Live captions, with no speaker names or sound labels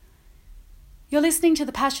You're listening to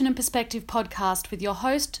the Passion and Perspective podcast with your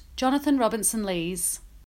host, Jonathan Robinson Lees.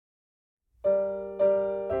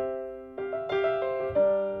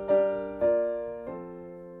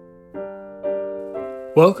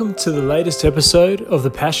 Welcome to the latest episode of the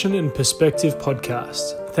Passion and Perspective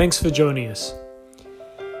podcast. Thanks for joining us.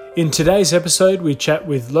 In today's episode, we chat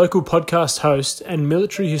with local podcast host and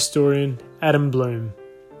military historian Adam Bloom.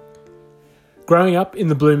 Growing up in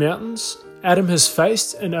the Blue Mountains, Adam has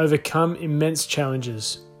faced and overcome immense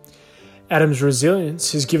challenges. Adam's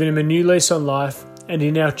resilience has given him a new lease on life, and he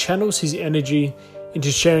now channels his energy into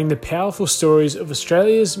sharing the powerful stories of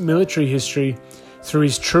Australia's military history through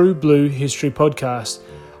his True Blue History podcast.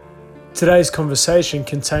 Today's conversation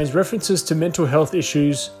contains references to mental health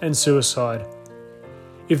issues and suicide.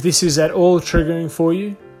 If this is at all triggering for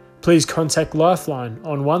you, please contact Lifeline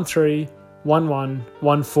on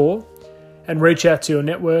 131114 and reach out to your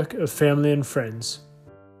network of family and friends.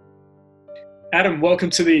 Adam, welcome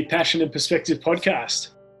to the Passion and Perspective podcast.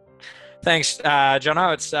 Thanks,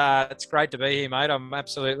 Jono. It's great to be here, mate. I'm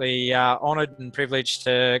absolutely honoured and privileged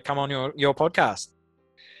to come on your podcast.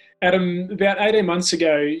 Adam, about 18 months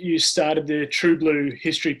ago, you started the True Blue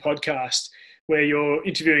History podcast, where you're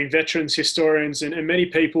interviewing veterans, historians, and many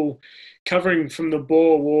people covering from the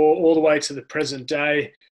Boer War all the way to the present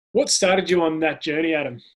day. What started you on that journey,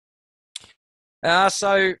 Adam?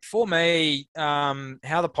 So for me, how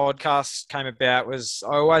the podcast came about was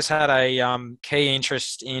I always had a key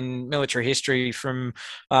interest in military history from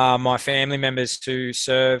my family members who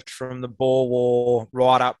served from the Boer War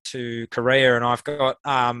right up to Korea, and I've got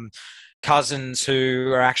cousins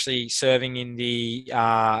who are actually serving in the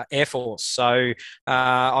Air Force. So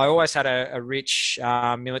I always had a rich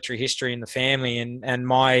military history in the family, and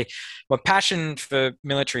my passion for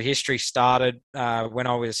military history started when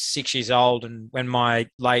I was 6 years old, and when my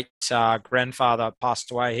late grandfather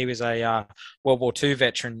passed away. He was a World War II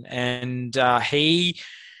veteran, and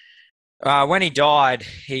when he died,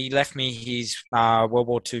 he left me his World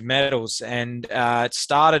War II medals, and it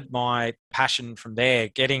started my passion from there.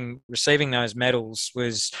 Receiving those medals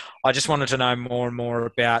I just wanted to know more and more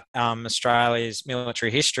about Australia's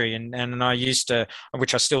military history, and I used to,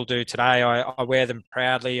 which I still do today, I wear them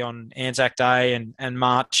proudly on Anzac Day and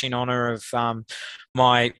march in honour of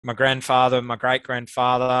my grandfather, my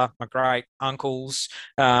great-grandfather, my great-uncles.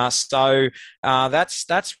 So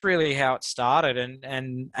that's really how it started.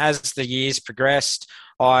 And as the years progressed,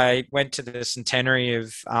 I went to the centenary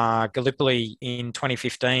of Gallipoli in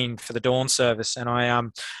 2015 for the dawn service, and I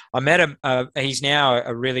met him. He's now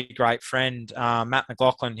a really great friend, Matt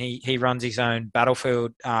McLaughlin. He runs his own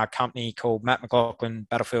battlefield company called Matt McLaughlin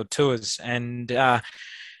Battlefield Tours, and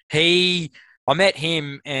I met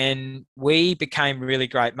him and we became really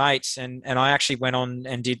great mates, and I actually went on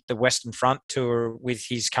and did the Western Front tour with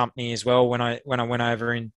his company as well when I went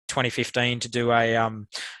over in 2015 to do a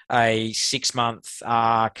 6-month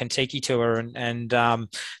Kentucky tour, and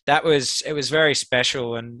it was very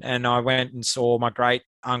special, and I went and saw my great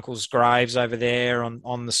uncle's graves over there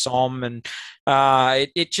on the Somme, and I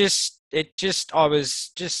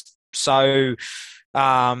was just so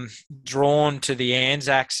drawn to the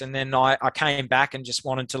Anzacs, and then I came back and just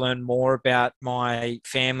wanted to learn more about my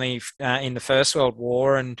family in the First World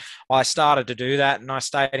War, and I started to do that, and I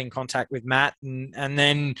stayed in contact with Matt, and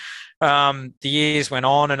then the years went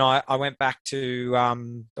on, and I went back to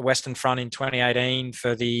the Western Front in 2018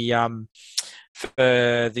 for the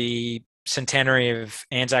centenary of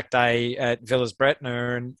Anzac Day at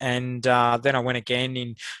Villers-Bretonneux, and then I went again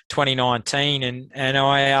in 2019,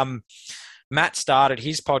 and Matt started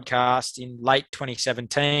his podcast in late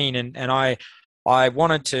 2017, and I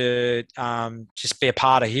wanted to just be a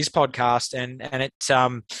part of his podcast, and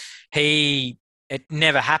it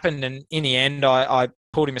never happened. And in the end, I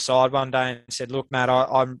pulled him aside one day and said, "Look, Matt,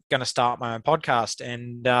 I'm going to start my own podcast,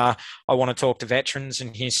 and I want to talk to veterans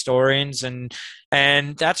and historians," and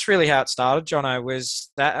that's really how it started, Jono.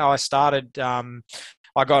 Was that I started.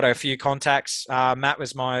 I got a few contacts. Matt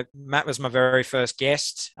was my very first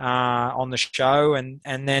guest on the show, and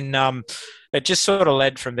then it just sort of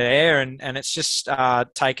led from there, and it's just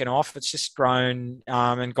taken off. It's just grown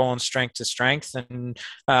and gone strength to strength, and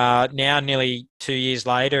now nearly 2 years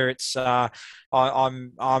later, it's I'm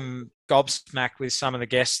gobsmacked with some of the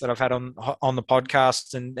guests that I've had on the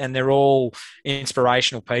podcast, and they're all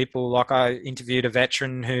inspirational people. Like, I interviewed a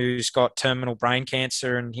veteran who's got terminal brain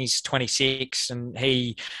cancer, and he's 26, and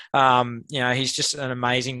he, he's just an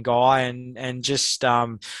amazing guy, and just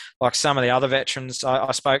like some of the other veterans,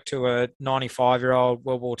 I spoke to a 95-year-old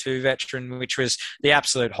World War II veteran, which was the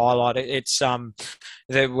absolute highlight. It's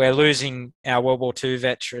that we're losing our World War II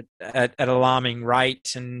veteran at alarming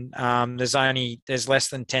rate, and there's less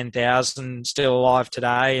than 10,000 still alive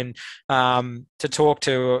today, and to talk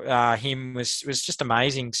to him was just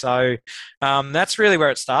amazing. So that's really where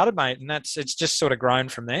it started, mate, and it's just sort of grown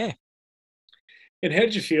from there. And how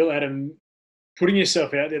did you feel, Adam, putting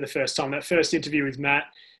yourself out there the first time, that first interview with Matt?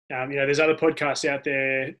 There's other podcasts out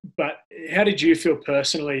there, but how did you feel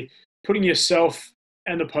personally putting yourself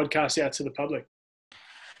and the podcast out to the public?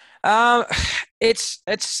 It's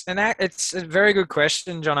a very good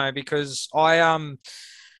question, Jono, because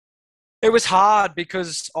it was hard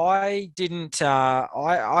because I didn't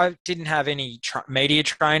have any media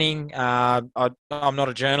training. I'm not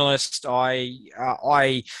a journalist.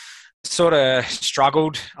 I sort of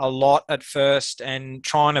struggled a lot at first, and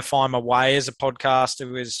trying to find my way as a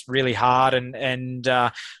podcaster was really hard, and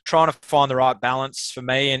trying to find the right balance for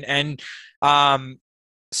me, and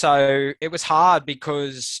so it was hard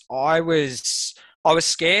because I was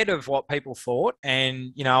scared of what people thought,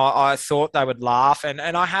 and I thought they would laugh, and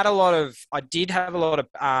I did have a lot of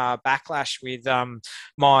backlash with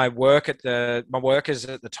my workers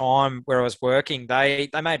at the time where I was working. They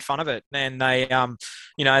made fun of it, and they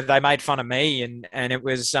made fun of me, and it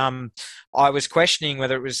was I was questioning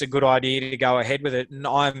whether it was a good idea to go ahead with it, and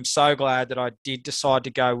I'm so glad that I did decide to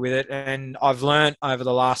go with it. And I've learned over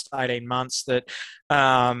the last 18 months that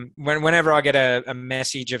whenever I get a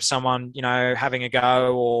message of someone having a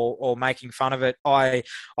go or making fun of it, I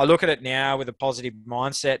look at it now with a positive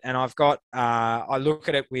mindset, and I look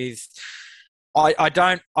at it with I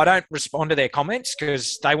don't respond to their comments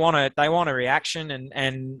because they want a reaction,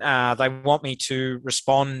 and they want me to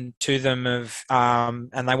respond to them and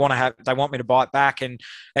they want me to bite back, and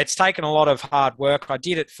it's taken a lot of hard work. I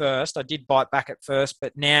did bite back at first,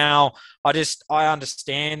 but now I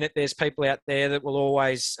understand that there's people out there that will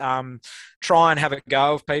always try and have a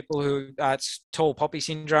go of people who it's tall poppy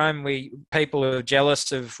syndrome. People are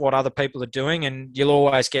jealous of what other people are doing, and you'll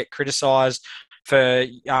always get criticised for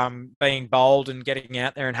being bold and getting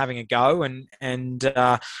out there and having a go, and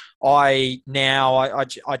I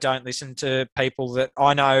don't listen to people that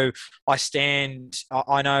I know. I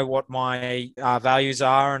know what my values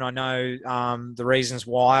are, and I know the reasons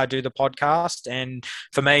why I do the podcast. And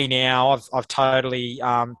for me now, I've totally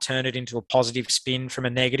turned it into a positive spin from a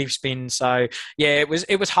negative spin. So yeah,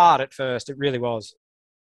 it was hard at first. It really was.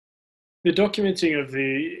 The documenting of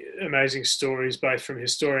the amazing stories, both from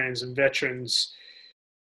historians and veterans,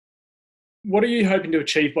 what are you hoping to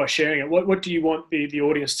achieve by sharing it? What do you want the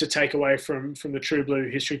audience to take away from the True Blue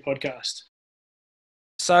History podcast?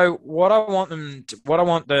 So what I want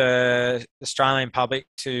the Australian public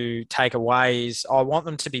to take away is I want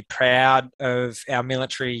them to be proud of our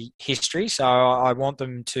military history. So I want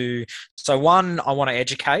them to. So one, I want to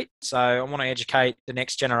educate. So I want to educate the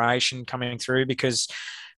next generation coming through, because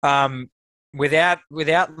without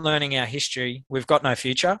learning our history, we've got no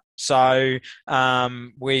future. So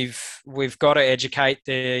we've got to educate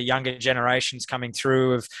the younger generations coming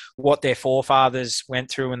through of what their forefathers went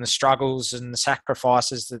through and the struggles and the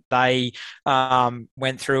sacrifices that they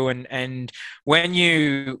went through. And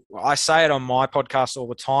I say it on my podcast all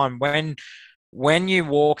the time, when you're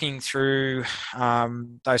walking through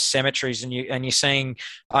those cemeteries and you're seeing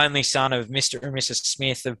only son of Mr. and Mrs.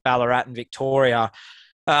 Smith of Ballarat and Victoria,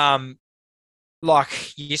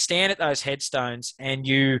 like you stand at those headstones and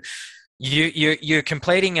you're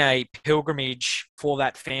completing a pilgrimage for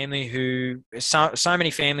that family who so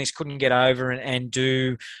many families couldn't get over and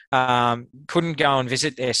couldn't go and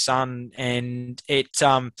visit their son, and it's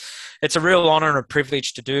a real honour and a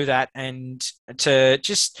privilege to do that, and to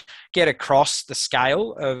just get across the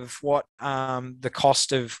scale of what the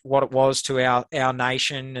cost of what it was to our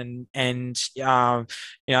nation, and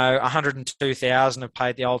 102,000 have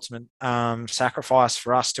paid the ultimate sacrifice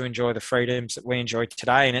for us to enjoy the freedoms that we enjoy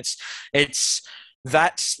today. And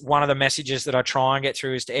that's one of the messages that I try and get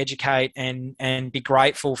through, is to educate and be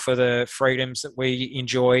grateful for the freedoms that we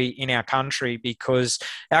enjoy in our country, because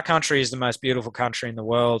our country is the most beautiful country in the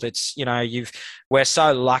world. It's, we're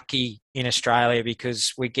so lucky in Australia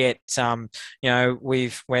because we get, we're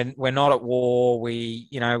not at war. We're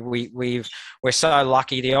so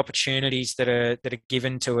lucky. The opportunities that are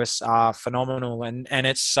given to us are phenomenal. And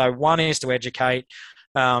it's, so one is to educate.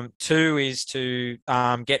 Two is to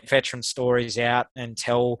get veteran stories out and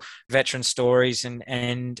tell veteran stories,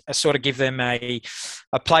 and sort of give them a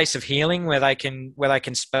place of healing where they can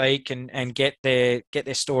speak and get their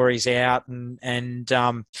stories out, and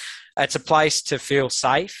it's a place to feel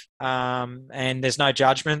safe, and there's no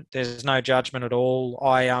judgment. There's no judgment at all.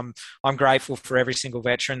 I'm grateful for every single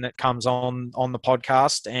veteran that comes on the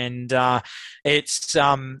podcast, and it's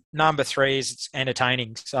number three is it's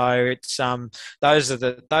entertaining. So it's those are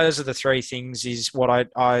the three things is what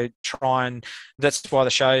I try, and that's why the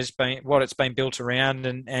show's been what it's been built around,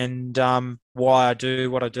 and why I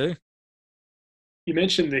do what I do. You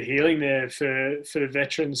mentioned the healing there for the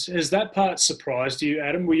veterans. Has that part surprised you,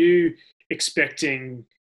 Adam? Were you expecting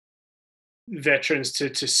veterans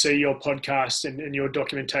to see your podcast and your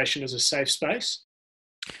documentation as a safe space?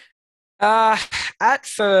 At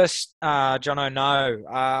first, Jono, no.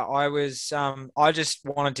 I just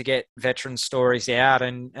wanted to get veteran stories out,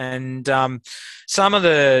 and some of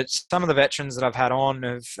the veterans that I've had on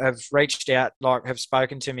have reached out, like have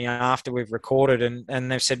spoken to me after we've recorded,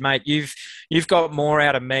 and they've said, mate, you've got more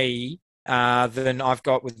out of me than I've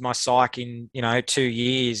got with my psych in 2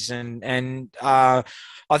 years, and I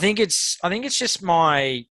think it's just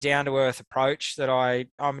my down to earth approach that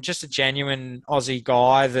I'm just a genuine Aussie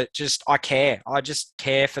guy that I just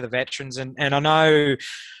care for the veterans, and I know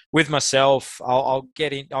with myself I'll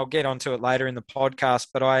get onto it later in the podcast,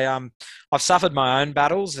 but I've suffered my own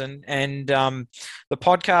battles, and the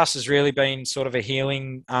podcast has really been sort of a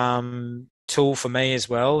healing tool for me as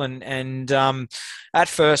well, and at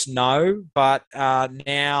first no, but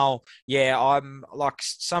now I'm like,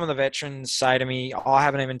 some of the veterans say to me, I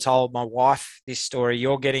haven't even told my wife this story,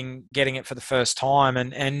 you're getting it for the first time,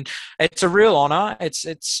 and it's a real honor.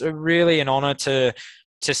 It's really an honor to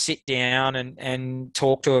sit down and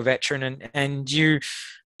talk to a veteran, and you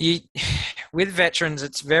with veterans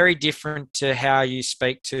it's very different to how you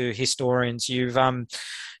speak to historians. You've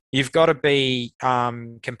got to be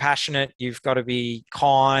compassionate, you've got to be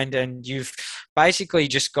kind, and you've basically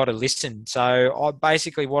just got to listen. So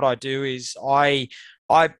what I do is I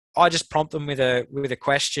just prompt them with a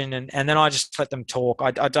question, and then I just let them talk.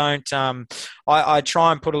 I don't I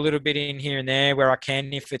try and put a little bit in here and there where I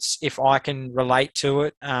can if I can relate to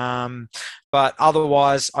it. But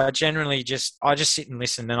otherwise, I generally just sit and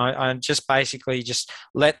listen, and I just basically just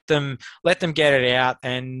let them get it out,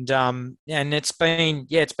 and it's been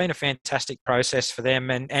a fantastic process for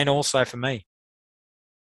them and also for me.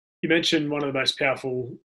 You mentioned one of the most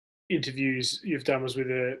powerful interviews you've done was with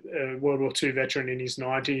a World War II veteran in his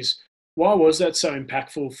 90s. Why was that so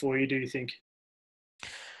impactful for you, do you think?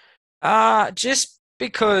 Just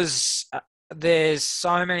because there's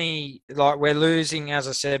so many, like, we're losing, as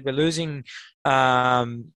I said, like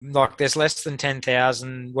there's less than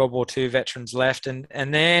 10,000 World War II veterans left,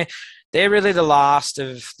 and they're really the last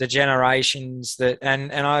of the generations that,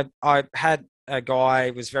 and I had a guy,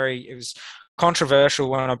 it was controversial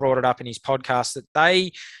when I brought it up in his podcast, that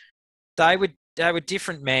they were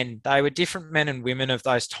different men. They were different men and women of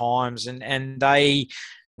those times, and they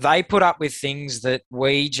put up with things that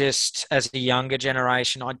we just, as a younger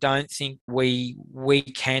generation, I don't think we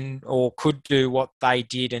can or could do what they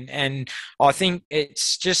did. And I think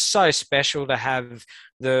it's just so special to have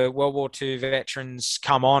the World War II veterans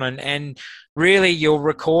come on, and really you're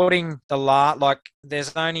recording so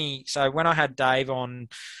when I had Dave on,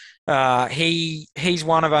 he's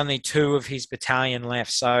one of only two of his battalion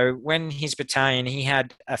left. So when his battalion, he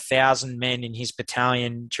had 1,000 men in his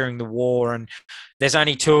battalion during the war, and there's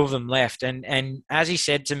only two of them left. And as he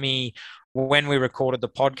said to me when we recorded the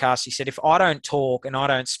podcast, he said, if I don't talk and I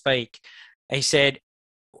don't speak, he said,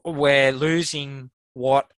 we're losing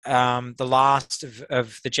what the last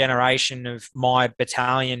of the generation of my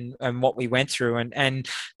battalion and what we went through, and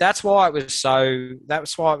that's why it was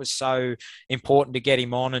so important to get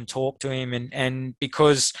him on and talk to him, and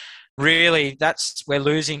because really we're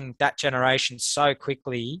losing that generation so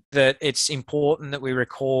quickly that it's important that we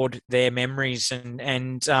record their memories,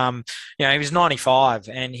 and he was 95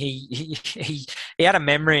 and he had a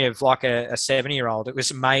memory of like a 70-year-old. It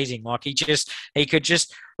was amazing. Like he could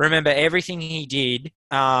just remember everything he did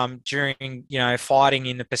during fighting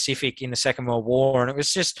in the Pacific in the Second World War, and it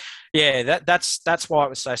was just that's why it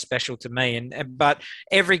was so special to me. But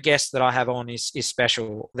every guest that I have on is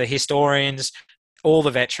special. The historians, all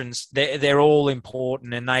the veterans, they're all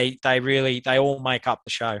important, and they all make up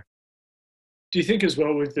the show. Do you think as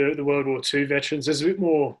well with the World War II veterans, there's a bit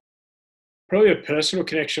more, probably a personal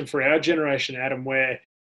connection for our generation, Adam, where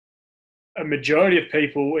a majority of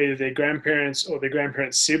people, either their grandparents or their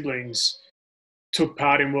grandparents' siblings, took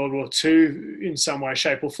part in World War II in some way,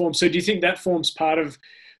 shape or form. So do you think that forms part of,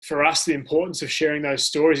 for us, the importance of sharing those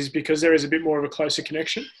stories is because there is a bit more of a closer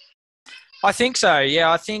connection? I think so.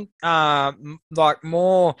 Yeah, I think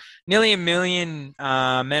nearly a million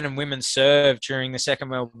men and women served during the Second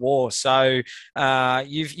World War. So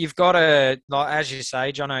you've got to, like, as you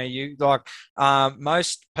say, Jono,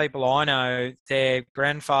 most people I know, their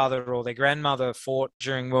grandfather or their grandmother fought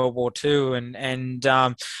during World War II, and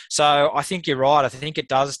so I think you're right. I think it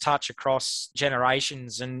does touch across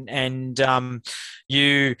generations, and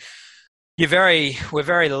you we're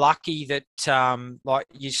very lucky that like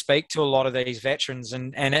you speak to a lot of these veterans,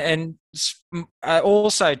 and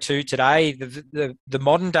also too today the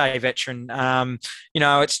modern day veteran.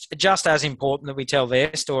 It's just as important that we tell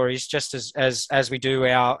their stories, just as we do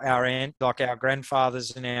our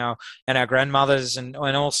grandfathers and our grandmothers, and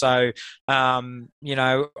also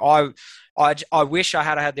I wish I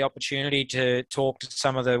had had the opportunity to talk to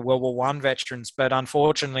some of the World War One veterans, but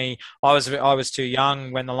unfortunately, I was too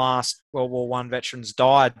young when the last World War One veterans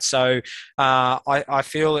died. So I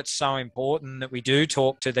feel it's so important that we do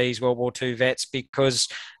talk to these World War Two vets because,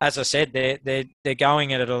 as I said, they're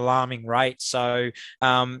going at an alarming rate. So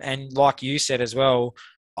and like you said as well,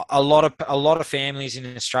 a lot of families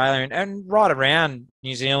in Australia and right around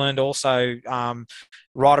New Zealand, also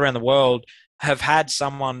right around the world, have had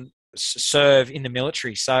someone serve in the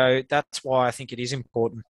military. So that's why I think it is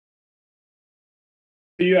important.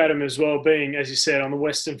 For you, Adam, as well, being, as you said, on the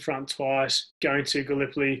Western Front twice, going to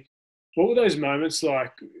Gallipoli, what were those moments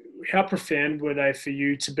like? How profound were they for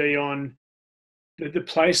you to be on the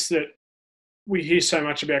place that we hear so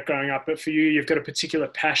much about growing up, but for you, you've got a particular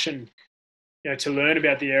passion, to learn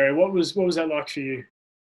about the area. What was that like for you?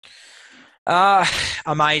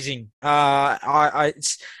 Amazing.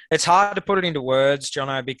 It's hard to put it into words,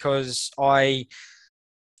 Jono, because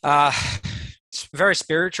it's very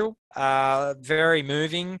spiritual, very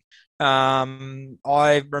moving.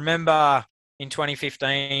 I remember in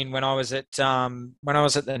 2015 when I was at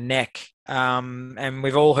the Neck, and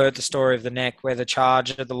we've all heard the story of the Neck, where the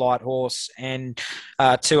charge of the Light Horse and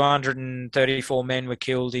 234 men were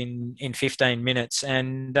killed in 15 minutes,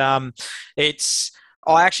 and I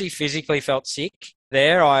actually physically felt sick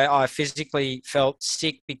there. I physically felt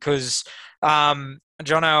sick because,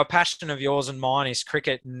 Jono, a passion of yours and mine is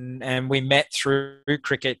cricket, and we met through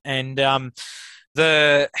cricket. And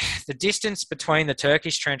the distance between the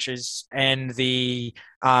Turkish trenches and the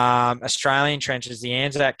Australian trenches, the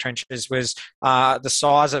Anzac trenches, was the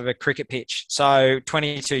size of a cricket pitch. So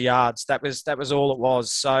 22 yards. That was all it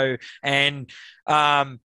was. So and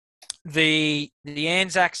the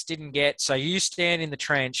Anzacs didn't get. So you stand in the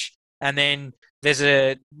trench, and then there's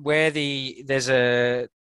a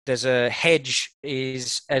hedge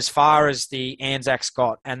is as far as the Anzacs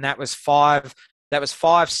got, and that was five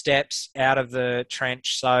steps out of the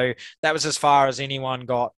trench. So that was as far as anyone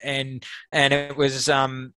got, and it was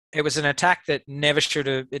an attack that never should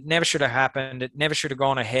have happened. It never should have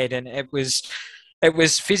gone ahead, and it was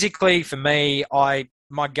physically, for me,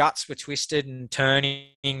 my guts were twisted and turning,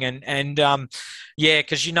 and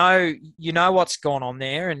because you know what's gone on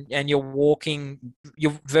there, and you're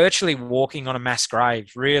virtually walking on a mass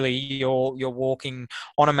grave. Really, you're walking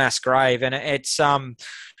on a mass grave, and it's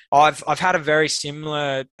I've had a very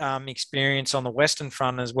similar experience on the Western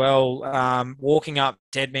Front as well, walking up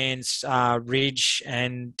Dead Man's Ridge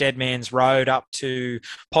and Dead Man's Road up to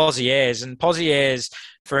Pozieres. And Pozieres,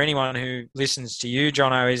 for anyone who listens to you,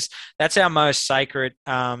 Jono, that's our most sacred.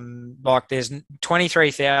 There's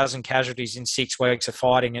 23,000 casualties in 6 weeks of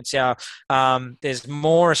fighting. It's there's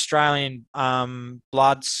more Australian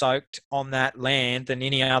blood soaked on that land than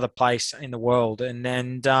any other place in the world,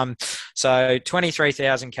 and so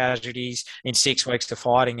 23,000 casualties in 6 weeks of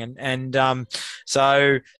fighting, and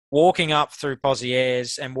so walking up through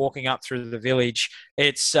Pozieres and walking up through the village,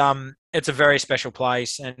 it's a very special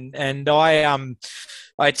place, and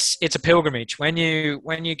it's a pilgrimage. When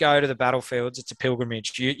you go to the battlefields, it's a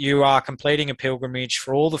pilgrimage. You are completing a pilgrimage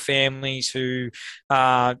for all the families who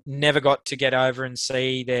never got to get over and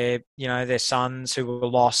see their sons who were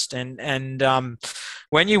lost, and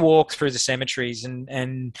when you walk through the cemeteries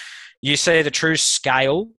and you see the true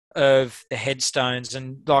scale of the headstones,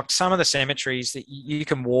 and like some of the cemeteries that you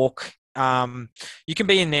can walk, you can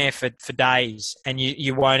be in there for days, and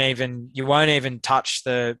you won't even touch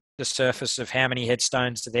the surface of how many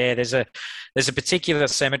headstones are there. There's a particular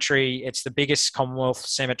cemetery. It's the biggest Commonwealth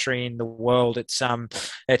cemetery in the world. It's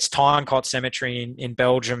Tynecott Cemetery in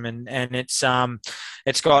Belgium, and it's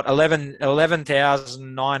got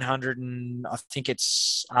 11,900 and I think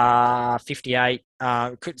it's 58.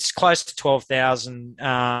 It's close to 12,000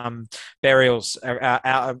 burials,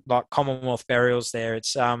 like Commonwealth burials there.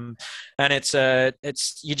 It's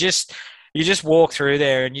you just walk through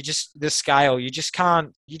there, and the scale, you just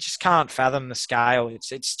can't fathom the scale.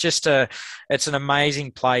 It's an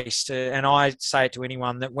amazing place and I say it to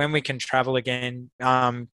anyone that when we can travel again,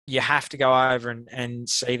 you have to go over and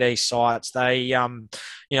see these sites. I'm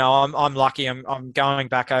lucky. I'm going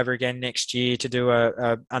back over again next year to do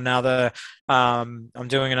another. I'm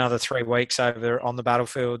doing another 3 weeks over on the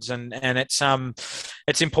battlefields, and it's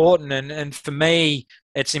important. And for me,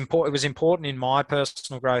 it's important. It was important in my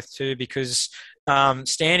personal growth too, because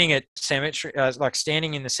standing at cemetery, like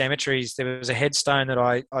standing in the cemeteries, there was a headstone that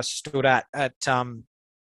I stood at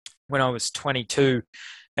when I was 22,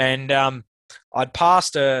 and I'd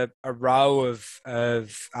passed a row of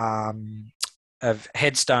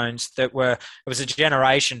headstones it was a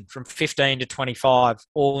generation from 15 to 25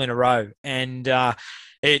 all in a row, and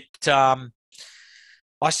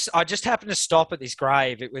I just happened to stop at this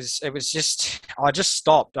grave. It was just, I just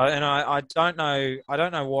stopped, and I don't know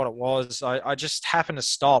what it was. I just happened to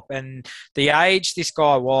stop, and the age this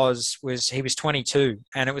guy was he was 22,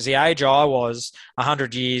 and it was the age I was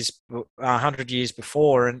 100 years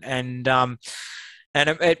before,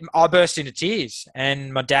 I burst into tears,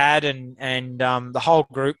 and my dad and the whole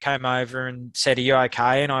group came over and said, "Are you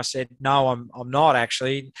okay?" And I said, "No, I'm not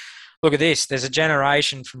actually. Look at this. There's a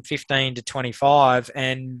generation from 15 to 25,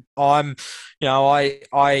 and I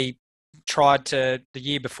tried to, the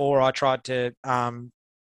year before, I tried to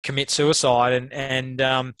commit suicide, and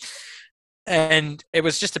it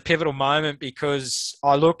was just a pivotal moment, because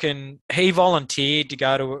I look, and he volunteered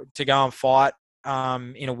to go and fight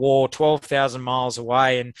in a war 12,000 miles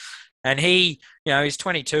away, and he, he's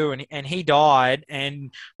 22, and he died,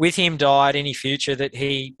 and with him died any future that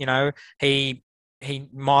he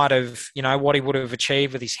might have, what he would have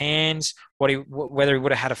achieved with his hands, whether he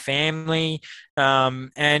would have had a family.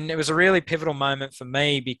 And it was a really pivotal moment for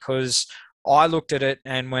me, because I looked at it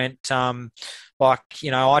and went, I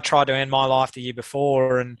tried to end my life the year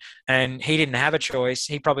before, and he didn't have a choice.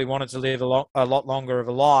 He probably wanted to live a lot longer of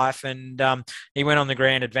a life, and he went on the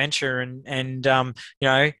grand adventure, and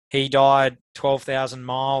he died 12,000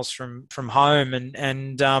 miles from home,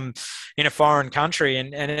 and in a foreign country,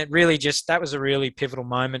 and it really that was a really pivotal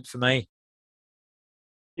moment for me.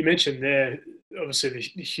 You mentioned there,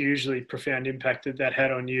 obviously, the hugely profound impact that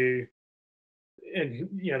had on you, and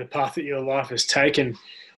the path that your life has taken.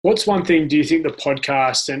 What's one thing do you think the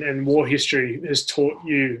podcast and war history has taught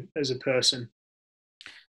you as a person?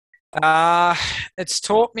 It's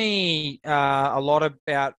taught me a lot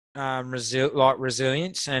about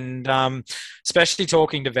resilience, and especially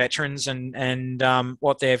talking to veterans and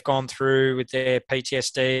what they've gone through with their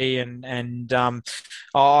PTSD, and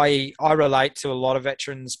I relate to a lot of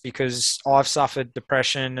veterans, because I've suffered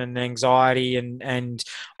depression and anxiety, and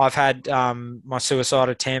I've had my suicide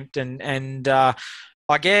attempt, and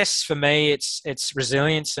I guess for me, it's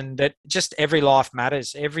resilience, and that just every life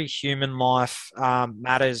matters. Every human life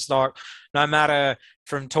matters. Like, no matter,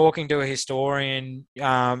 from talking to a historian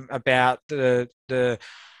about the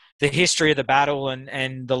history of the battle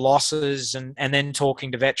and the losses, and then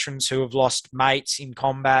talking to veterans who have lost mates in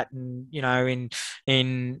combat, and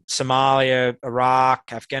in Somalia,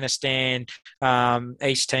 Iraq, Afghanistan,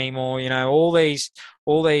 East Timor, all these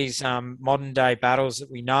modern day battles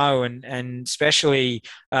that we know, and especially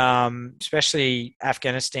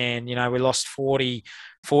Afghanistan. We lost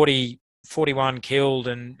 41 killed,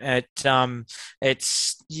 and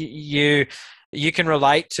you can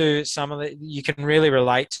relate to you can really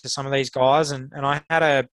relate to some of these guys, and I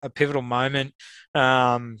had a pivotal moment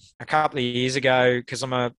a couple of years ago, because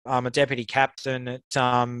I'm a deputy captain at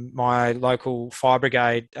my local fire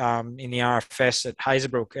brigade in the RFS at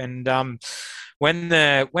Hazerbrook, and when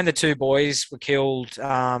the two boys were killed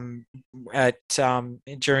during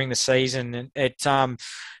the season, it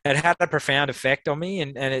had a profound effect on me,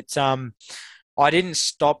 and I didn't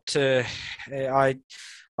stop to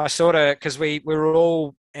I sort of, because we were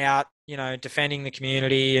all out, defending the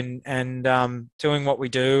community and doing what we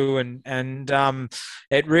do, and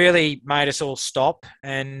it really made us all stop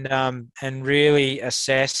and really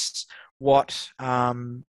assess what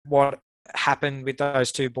happened with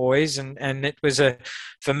those two boys, and it was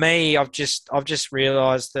for me, I've just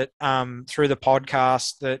realised that through the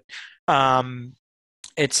podcast that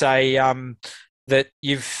it's that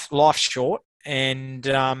life's short, and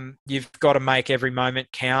you've got to make every moment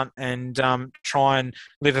count, and try and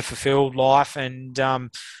live a fulfilled life, and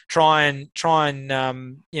try and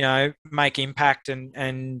make impact,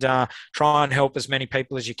 and try and help as many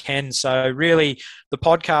people as you can. So really, the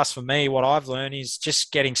podcast for me, what I've learned is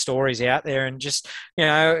just getting stories out there, and just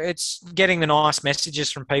it's getting the nice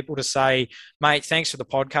messages from people to say, mate, thanks for the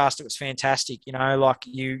podcast. It was fantastic. Like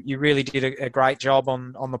you really did a great job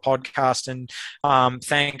on the podcast, and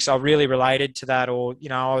thanks. I really related to that, or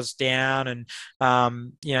I was down, and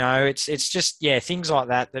it's just things like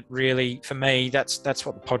that really, for me, that's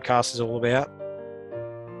what the podcast is all about.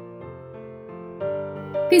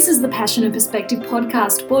 This is the Passion and Perspective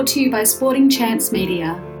podcast, brought to you by Sporting Chance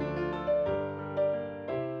Media.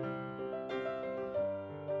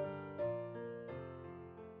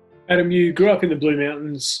 Adam, you grew up in the Blue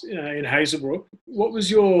Mountains in Hazelbrook. What was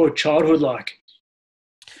your childhood like?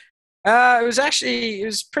 It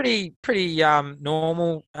was pretty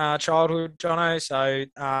normal childhood, Jono. So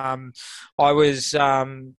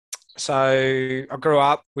I grew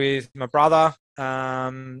up with my brother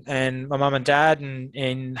and my mum and dad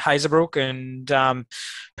in Hazelbrook, and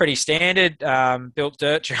pretty standard. Built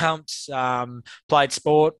dirt jumps, played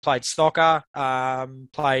sport, played soccer,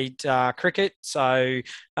 played cricket. So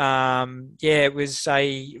it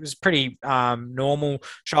was pretty normal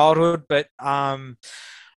childhood, but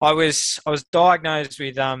I was diagnosed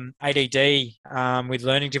with ADD, with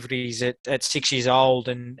learning difficulties at 6 years old,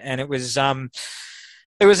 and it was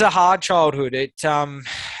a hard childhood.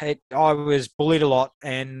 I was bullied a lot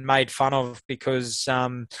and made fun of because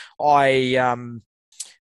I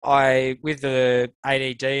with the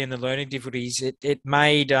ADD and the learning difficulties, it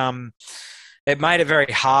made it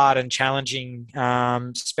very hard and challenging,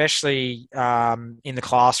 especially in the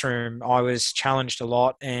classroom. I was challenged a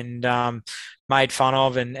lot and made fun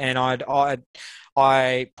of, and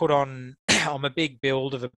I put on. I'm a big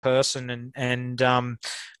build of a person, and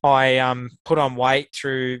I put on weight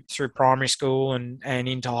through primary school and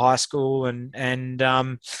into high school, and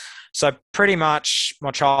so pretty much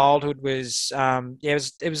my childhood was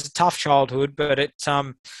it was a tough childhood, but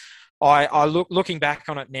I looking back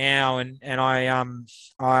on it now, and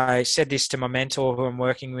I said this to my mentor, who I'm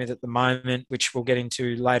working with at the moment, which we'll get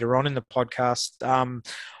into later on in the podcast.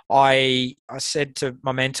 I said to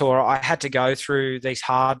my mentor, I had to go through these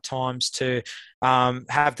hard times to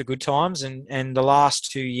have the good times, and the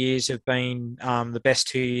last 2 years have been the best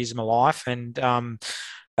 2 years of my life, and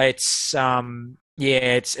it's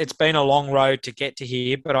it's been a long road to get to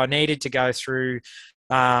here, but I needed to go through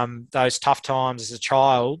those tough times as a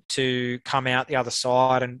child to come out the other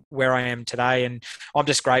side and where I am today. And I'm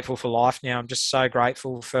just grateful for life now. I'm just so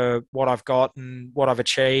grateful for what I've got and what I've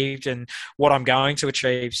achieved and what I'm going to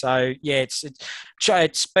achieve. So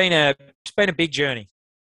it's been a big journey.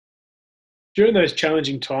 During those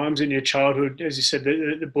challenging times in your childhood, as you said,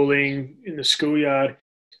 the bullying in the schoolyard,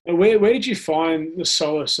 where did you find the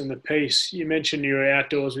solace and the peace? You mentioned you were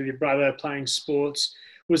outdoors with your brother playing sports.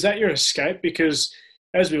 Was that your escape? Because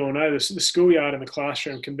as we all know, the schoolyard and the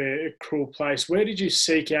classroom can be a cruel place. Where did you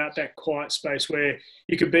seek out that quiet space where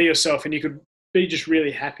you could be yourself and you could be just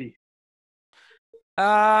really happy?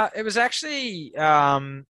 It was actually it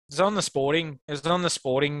was on the sporting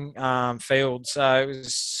field. So it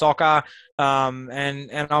was soccer,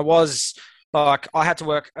 and I was. Like, I had to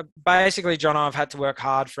work, basically, John, I've had to work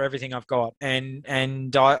hard for everything I've got. And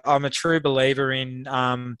I'm a true believer in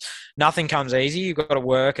nothing comes easy. You've got to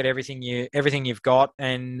work at everything you've got.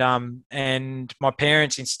 And my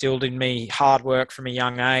parents instilled in me hard work from a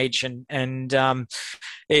young age. And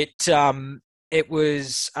it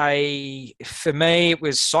was for me, it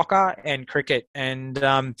was soccer and cricket. And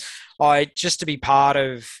I just to be part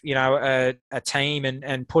of, a team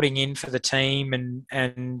and putting in for the team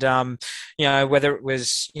and whether it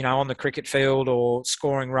was, on the cricket field or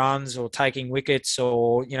scoring runs or taking wickets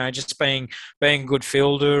or, just being a good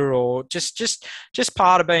fielder or just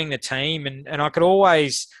part of being the team. And I could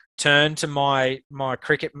always turn to my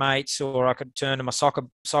cricket mates, or I could turn to my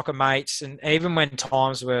soccer mates, and even when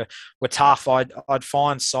times were tough, I'd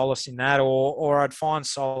find solace in that, or I'd find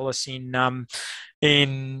solace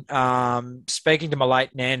in speaking to my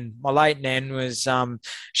late nan. My late nan was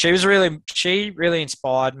she really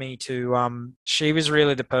inspired me to she was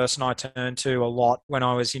really the person I turned to a lot when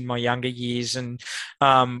I was in my younger years, and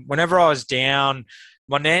whenever I was down,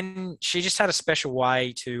 my nan, she just had a special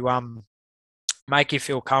way to make you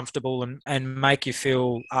feel comfortable and make you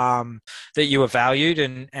feel that you were valued.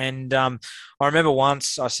 And I remember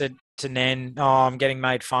once I said to Nan, "Oh, I'm getting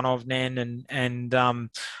made fun of, Nan, and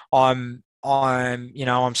I'm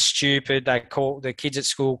I'm stupid. The kids at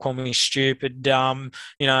school call me stupid, dumb,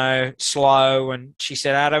 slow. And she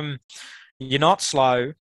said, Adam, you're not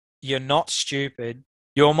slow, you're not stupid.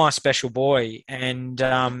 You're my special boy, and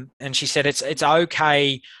she said it's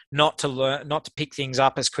okay not to learn, not to pick things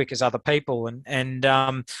up as quick as other people,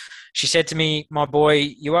 and she said to me, my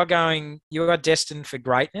boy, you are destined for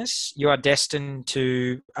greatness. You are destined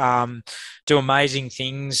to do amazing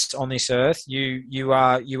things on this earth. You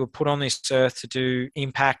were put on this earth to do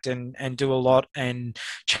impact and do a lot and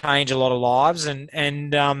change a lot of lives,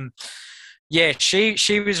 and yeah,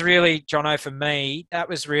 she was really, Jono, for me, that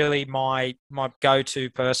was really my go-to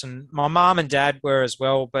person. My mum and dad were as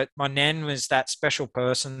well, but my nan was that special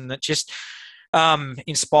person that just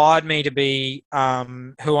inspired me to be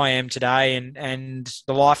who I am today. And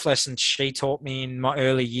the life lessons she taught me in my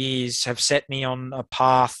early years have set me on a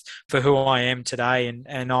path for who I am today.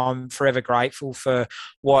 And I'm forever grateful for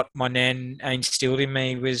what my nan instilled in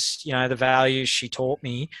me was, the values she taught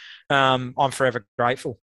me. I'm forever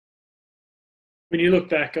grateful. When you look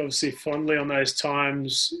back, obviously, fondly on those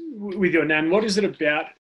times with your nan, what is it about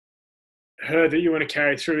her that you want to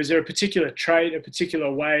carry through? Is there a particular trait, a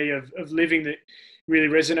particular way of living that really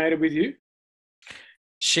resonated with you?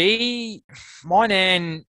 My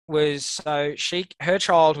nan her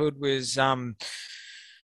childhood was,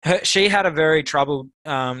 she had a very troubled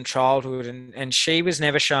childhood, and she was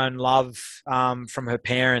never shown love from her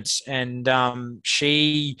parents. And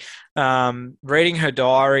she, reading her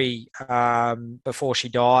diary before she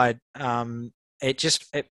died,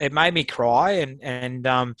 it made me cry, and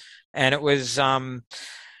it was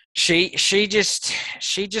she just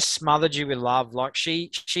smothered you with love. Like she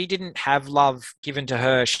didn't have love given to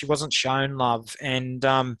her. She wasn't shown love, and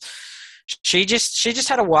she just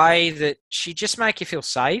had a way that she just make you feel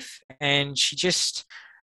safe, and she just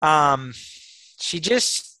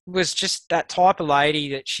was just that type of lady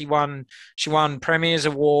that she won premiers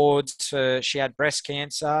awards for. She had breast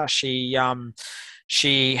cancer.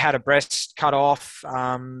 She had a breast cut off,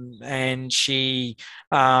 and she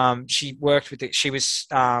worked with it. She was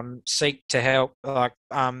seek to help, like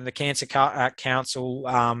the Cancer Council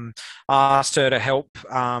asked her to help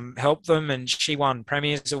them, and she won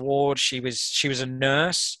Premier's Award. She was a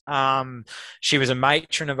nurse. She was a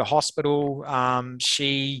matron of a hospital.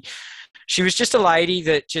 She was just a lady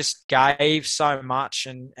that just gave so much,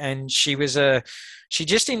 and she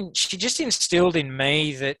just instilled in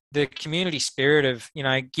me that the community spirit of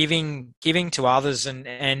giving to others, and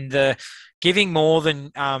the giving more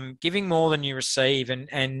than you receive,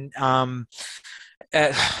 and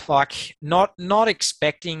like not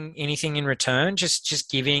expecting anything in return, just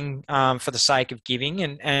giving for the sake of giving,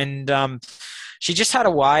 and she just had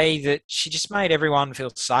a way that she just made everyone feel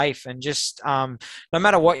safe, and just no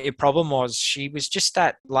matter what your problem was, she was just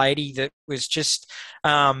that lady that was just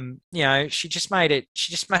she just made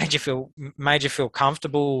you feel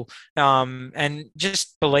comfortable, and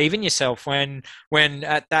just believe in yourself when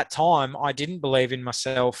at that time I didn't believe in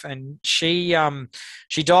myself. And she died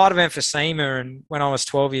of emphysema, and when I was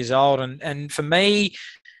 12 years old, and for me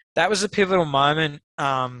that was a pivotal moment,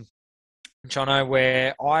 Jono,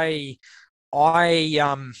 where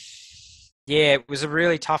it was a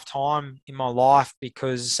really tough time in my life,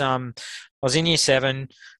 because I was in year 7,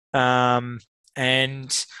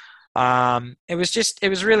 and it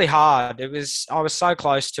was really hard. I was so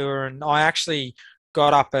close to her, and I actually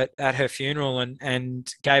got up at her funeral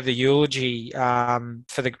and gave the eulogy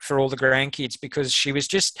for all the grandkids, because she was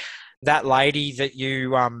just that lady that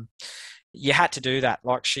you had to do that.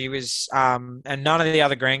 Like she was, and none of the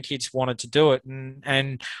other grandkids wanted to do it,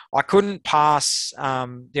 and I couldn't pass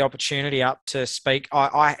the opportunity up to speak.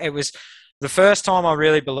 It was the first time I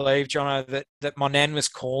really believed, Jono, that my nan was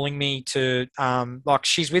calling me to, like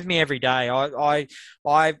she's with me every day. I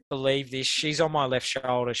believe this. She's on my left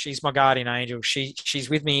shoulder. She's my guardian angel. She's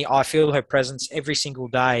with me. I feel her presence every single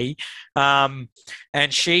day, and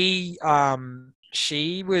she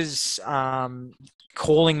was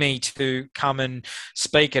calling me to come and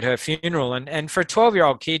speak at her funeral. And for a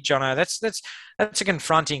 12-year-old kid, Jono, that's a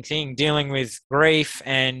confronting thing, dealing with grief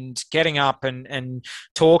and getting up and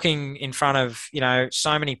talking in front of,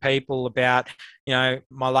 so many people about,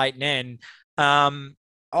 my late nan.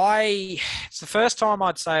 It's the first time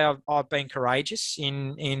I'd say I've been courageous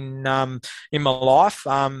in my life.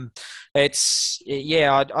 I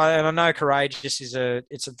know courageous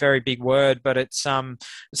it's a very big word, but it's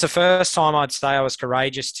the first time I'd say I was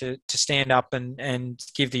courageous to stand up and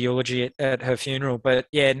give the eulogy at her funeral. But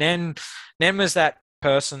yeah, Nan was that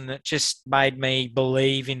person that just made me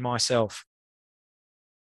believe in myself.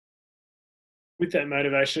 With that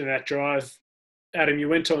motivation and that drive, Adam, you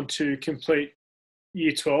went on to complete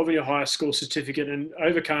Year 12 in your high school certificate and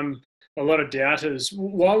overcome a lot of doubters.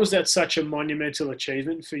 Why was that such a monumental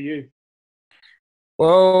achievement for you?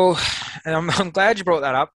 Well, I'm glad you brought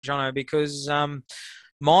that up, Jono, because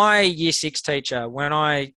my Year 6 teacher, when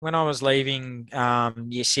I was leaving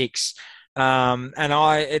Year 6,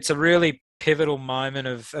 it's a really pivotal moment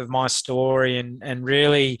of my story, and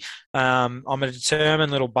really, I'm a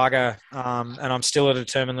determined little bugger, and I'm still a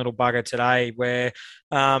determined little bugger today. Where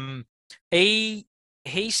he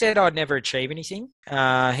he said I'd never achieve anything.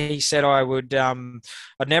 He said I'd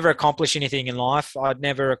never accomplish anything in life. I'd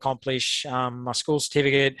never accomplish my school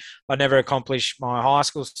certificate. I'd never accomplish my high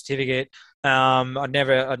school certificate. I'd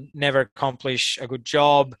never accomplish a good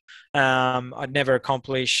job. I'd never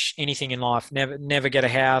accomplish anything in life. Never get a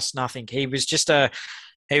house. Nothing. He was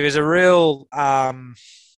a real,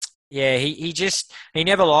 yeah, he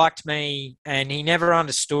never liked me, and he never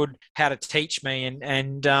understood how to teach me.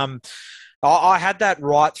 I had that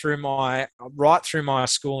right through my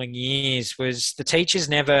schooling years. Was the teachers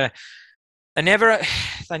they never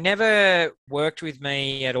they never worked with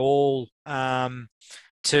me at all,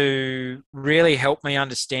 to really help me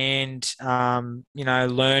understand,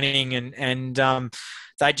 learning, and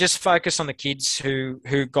they just focus on the kids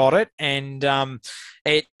who got it. And I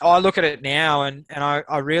look at it now, and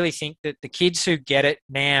I really think that the kids who get it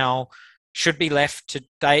now should be left to,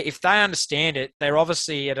 if they understand it, they're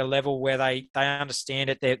obviously at a level where they understand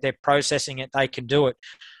it, they're processing it, they can do it.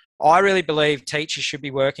 I really believe teachers should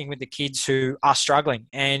be working with the kids who are struggling,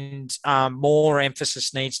 and more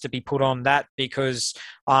emphasis needs to be put on that, because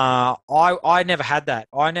I never had that.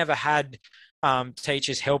 I never had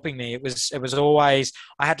teachers helping me. It was always,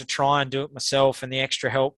 I had to try and do it myself, and the extra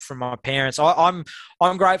help from my parents. I'm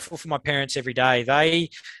grateful for my parents every day.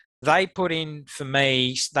 They put in for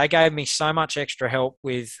me. They gave me so much extra help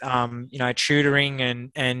with, tutoring,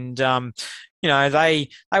 and they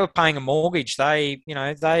were paying a mortgage.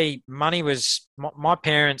 Money was, my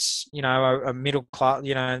parents, a middle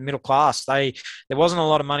class. There wasn't a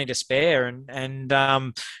lot of money to spare, and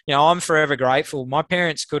I'm forever grateful. My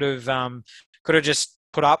parents could have just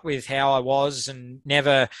put up with how I was, and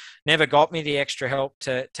never got me the extra help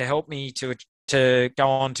to help me to go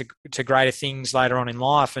on to greater things later on in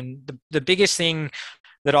life. And the biggest thing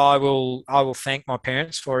that I will thank my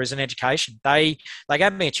parents for is an education. They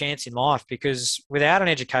gave me a chance in life, because without an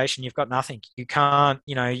education, you've got nothing. You can't,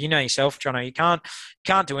 yourself, Jono, you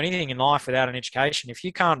can't do anything in life without an education. If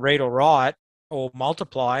you can't read or write or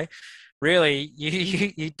multiply, really,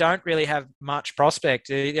 you don't really have much prospect.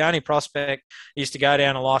 The only prospect is to go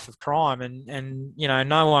down a life of crime, and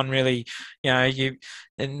no one really,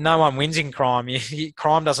 no one wins in crime.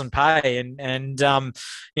 Crime doesn't pay, and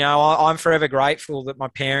I'm forever grateful that my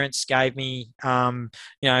parents gave me,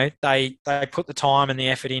 they put the time and the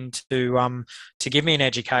effort into to give me an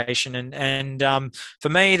education, and for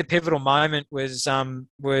me, the pivotal moment was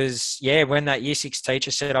when that Year 6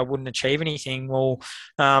 teacher said I wouldn't achieve anything. Well,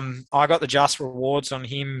 I got the just rewards on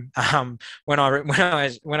him. When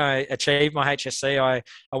I achieved my HSC,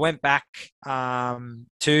 I went back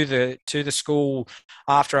to the school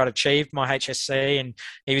after I'd achieved my HSC, and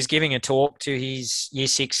he was giving a talk to his Year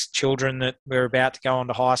 6 children that were about to go on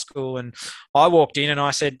to high school. And I walked in and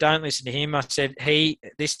I said, "Don't listen to him." I said,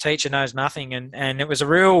 this teacher knows nothing. And it was it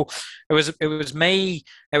was me.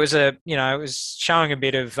 It was showing a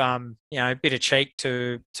bit of, a bit of cheek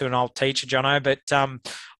to an old teacher, Jono. But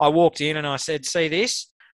I walked in and I said, "See this?"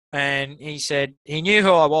 And he said he knew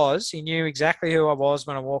who I was. He knew exactly who I was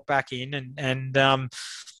when I walked back in.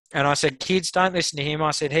 And I said, "Kids, don't listen to him."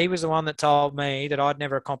 I said, "He was the one that told me that I'd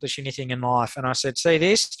never accomplish anything in life." And I said, "See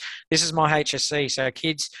this? This is my HSC. So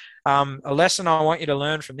kids, a lesson I want you to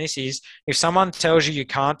learn from this is, if someone tells you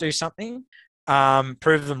can't do something,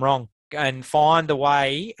 prove them wrong, and find a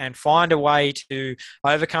way to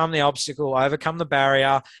overcome the obstacle, overcome the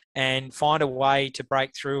barrier, and find a way to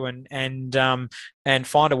break through, and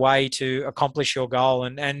find a way to accomplish your goal."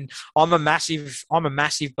 And I'm a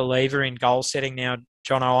massive believer in goal setting now,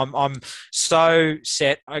 Jono. I'm so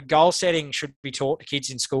set. Goal setting should be taught to kids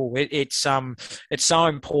in school. It's so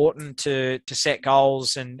important to set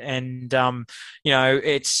goals, and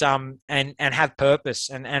it's and have purpose,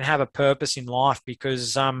 and have a purpose in life,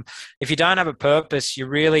 because if you don't have a purpose, you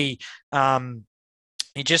really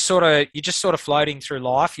you're just sort of floating through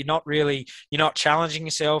life. You're not challenging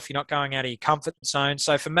yourself. You're not going out of your comfort zone.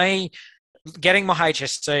 So for me, getting my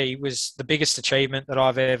HSC was the biggest achievement that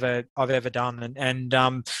I've ever done, and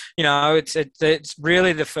it's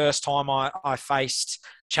really the first time I faced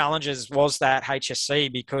challenges was that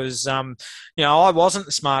HSC because, I wasn't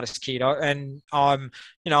the smartest kid, and I'm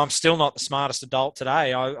still not the smartest adult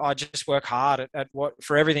today. I just work hard at what,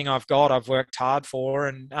 for everything I've got, I've worked hard for,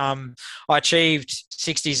 and I achieved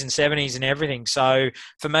 60s and 70s and everything. So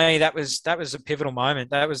for me, that was a pivotal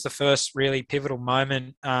moment. That was the first really pivotal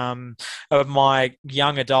moment of my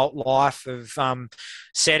young adult life of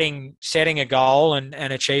setting a goal and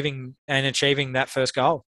achieving that first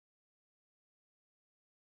goal.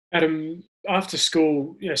 Adam, after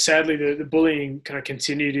school, sadly the bullying kind of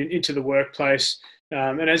continued into the workplace,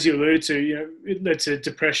 and as you alluded to, it led to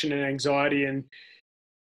depression and anxiety, and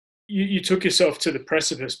you took yourself to the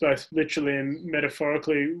precipice, both literally and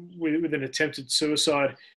metaphorically, with an attempted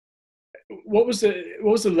suicide. What was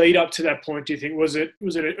the lead up to that point? Do you think was it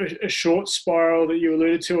a short spiral that you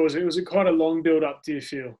alluded to, or was it quite a long build up? Do you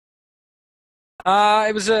feel?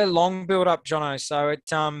 It was a long build up, Jono. So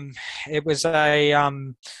it was a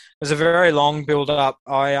very long build up.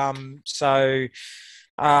 When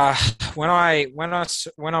I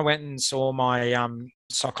went and saw my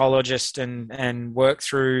psychologist and worked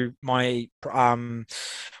through the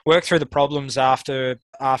problems after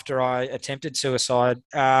I attempted suicide,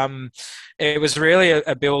 it was really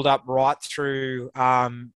a build up right through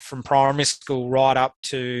from primary school right up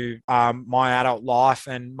to my adult life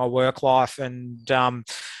and my work life, and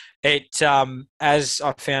as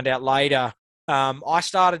I found out later, I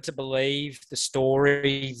started to believe the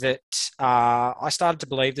story that I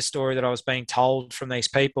was being told from these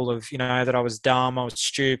people of, that I was dumb, I was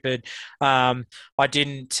stupid, I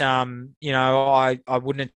didn't, I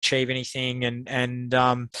wouldn't achieve anything, and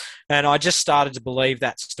I just started to believe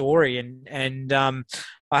that story, and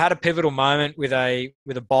I had a pivotal moment with a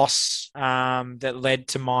boss that led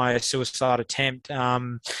to my suicide attempt.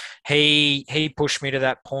 He pushed me to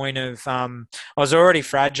that point of I was already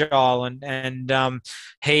fragile, and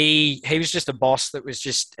he was just a boss that was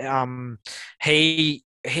just he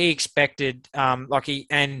expected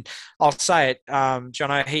and I'll say it,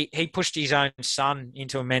 Jono, he pushed his own son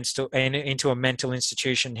into a mental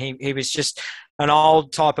institution. He was just an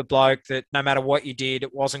old type of bloke that no matter what you did,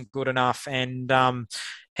 it wasn't good enough, and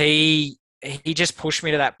he just pushed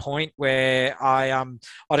me to that point where I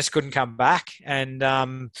just couldn't come back, and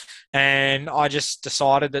I just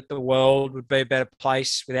decided that the world would be a better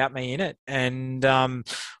place without me in it. And I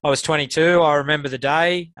was 22. I remember the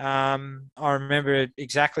day. I remember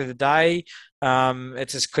exactly the day.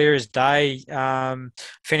 It's as clear as day.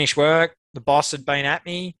 Finished work. The boss had been at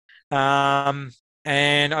me, and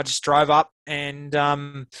I just drove up to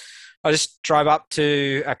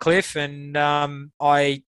a cliff, and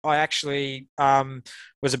I actually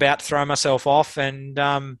was about to throw myself off, and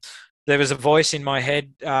there was a voice in my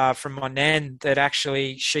head from my nan that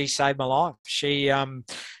actually she saved my life. She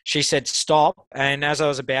said stop, and as I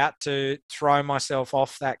was about to throw myself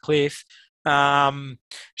off that cliff,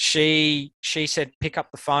 she said pick up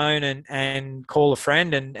the phone and call a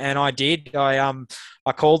friend, and I did.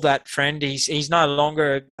 I called that friend. He's no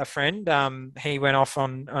longer a friend. He went off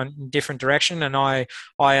on a different direction, and I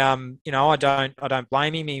don't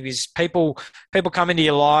blame him. He was people come into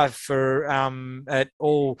your life for at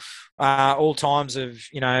all times of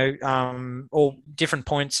all different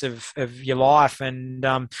points of your life, and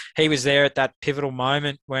he was there at that pivotal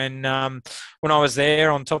moment when I was there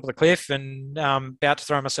on top of the cliff and about to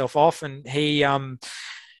throw myself off, and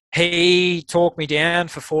he talked me down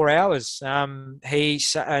for 4 hours. He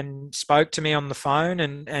spoke to me on the phone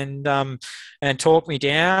and talked me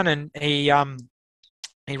down, and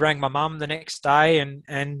he rang my mum the next day,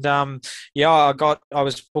 and I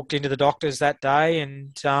was booked into the doctors that day,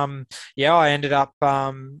 and I ended up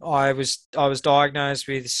I was diagnosed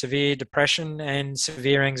with severe depression and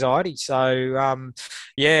severe anxiety. So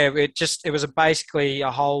it was basically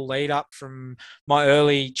a whole lead up from my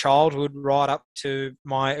early childhood right up to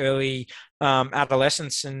my early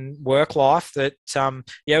adolescence and work life that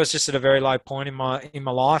it was just at a very low point in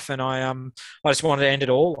my life, and I just wanted to end it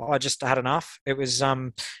all. I just had enough. It was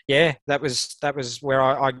that was where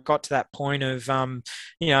I got to that point of and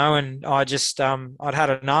I just I'd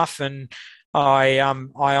had enough, and I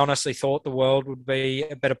honestly thought the world would be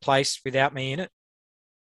a better place without me in it.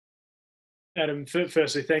 Adam,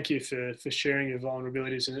 firstly, thank you for sharing your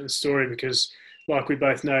vulnerabilities and the story, because like we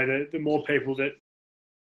both know, the more people that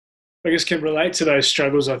I guess can relate to those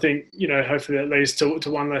struggles, I think, hopefully that leads to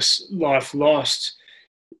one less life lost.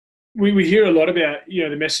 We hear a lot about,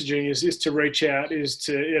 the messaging is to reach out,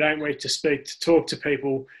 it ain't weak to speak, to talk to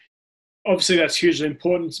people. Obviously that's hugely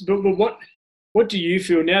important, but what do you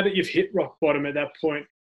feel now that you've hit rock bottom at that point?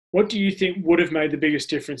 What do you think would have made the biggest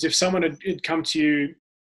difference if someone had come to you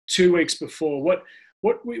 2 weeks before?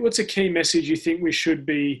 What's a key message you think we should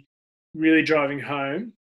be really driving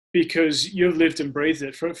home? Because you've lived and breathed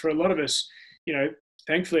it. For a lot of us,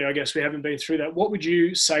 thankfully, I guess we haven't been through that. What would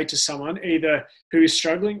you say to someone either who is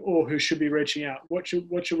struggling or who should be reaching out? What should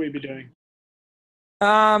we be doing?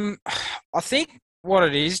 I think what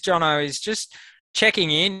it is, Jono, is just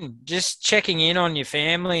checking in on your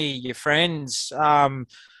family, your friends.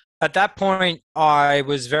 At that point, I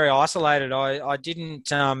was very isolated. I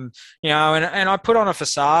didn't, and I put on a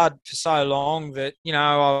facade for so long that,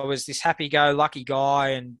 I was this happy-go-lucky guy,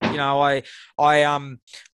 and,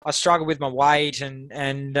 I struggled with my weight,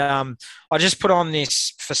 and I just put on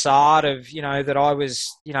this facade of, that I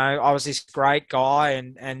was this great guy,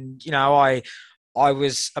 and I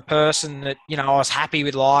was a person that, I was happy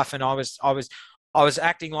with life, and I was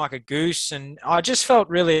acting like a goose, and I just felt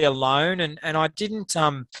really alone, and I didn't,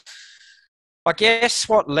 I guess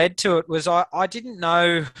what led to it was I didn't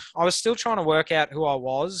know. I was still trying to work out who I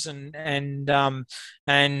was, and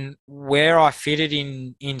where I fitted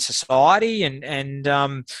in society, and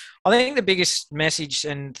I think the biggest message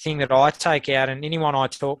and thing that I take out, and anyone I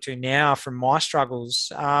talk to now from my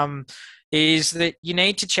struggles, is that you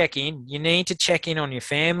need to check in. You need to check in on your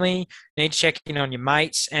family. You need to check in on your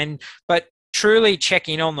mates, but truly check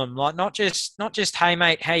in on them. Like not just hey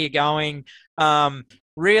mate, how you going?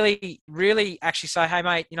 Really actually say, hey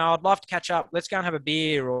mate, I'd love to catch up. Let's go and have a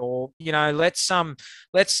beer, or let's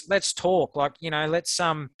talk. Like let's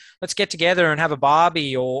get together and have a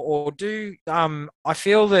barbie, or do. I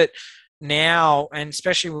feel that now, and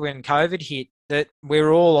especially when COVID hit, that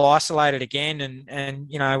we're all isolated again, and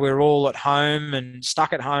we're all at home and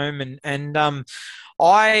stuck at home, and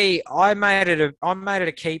I made it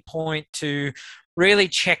a key point to really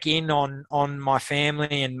check in on my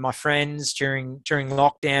family and my friends during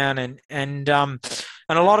lockdown, and a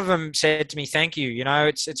lot of them said to me, thank you,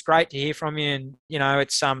 it's great to hear from you, and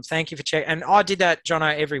it's thank you for checking. And I did that,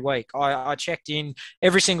 Jono, every week. I checked in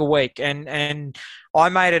every single week, and I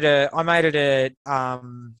made it a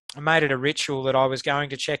ritual that I was going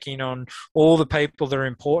to check in on all the people that are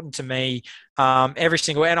important to me every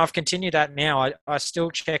single, and I've continued that now. I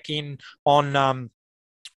still check in on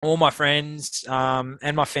all my friends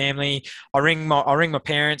and my family. I ring my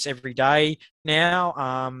parents every day now,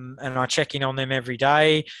 and I check in on them every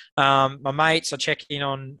day. My mates I check in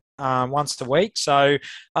on once a week. So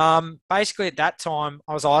basically, at that time,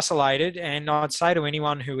 I was isolated, and I'd say to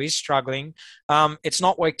anyone who is struggling, it's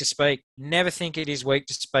not weak to speak. Never think it is weak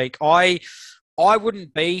to speak. I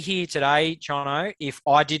wouldn't be here today, Jono, if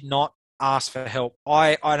I did not ask for help.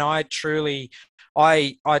 I truly.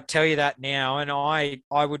 I tell you that now, and I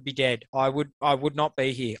would be dead. I would not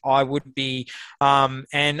be here. I would be,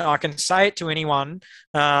 and I can say it to anyone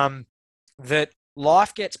that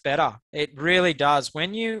life gets better. It really does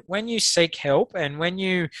when you seek help, and when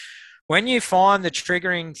you find the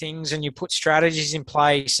triggering things, and you put strategies in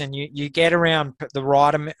place, and you get around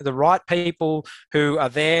the right people who are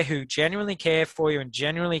there, who genuinely care for you and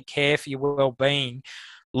genuinely care for your well-being.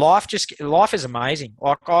 Life is amazing.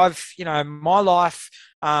 Like my life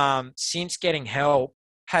since getting help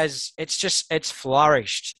it's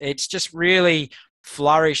flourished. It's just really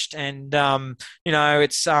flourished, and it'll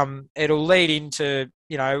lead into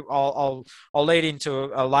I'll lead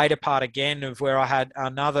into a later part again of where I had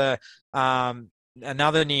another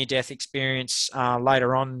near-death experience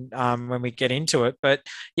later on when we get into it. But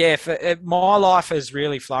yeah, my life has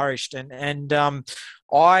really flourished, and I'm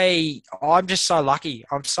just so lucky.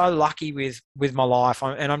 I'm so lucky with my life,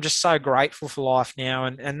 and I'm just so grateful for life now.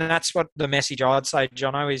 And that's what the message I'd say,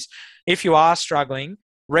 Jono, is if you are struggling,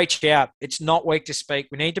 reach out. It's not weak to speak.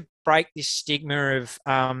 We need to break this stigma of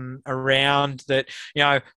around that.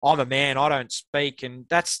 I'm a man, I don't speak, and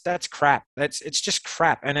that's crap. It's just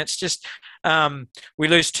crap, and it's just we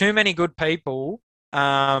lose too many good people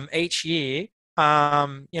each year.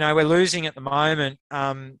 We're losing at the moment.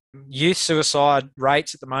 Youth suicide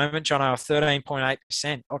rates at the moment, John, are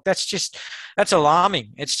 13.8%. Like that's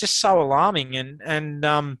alarming. It's just so alarming, and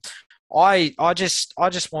I just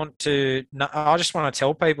want to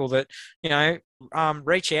tell people that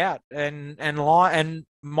reach out, and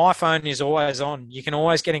my phone is always on. You can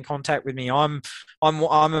always get in contact with me. I'm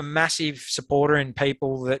a massive supporter in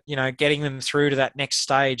people that getting them through to that next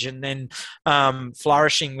stage, and then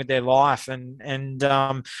flourishing with their life. And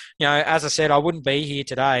as I said, I wouldn't be here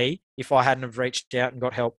today if I hadn't have reached out and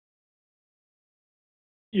got help.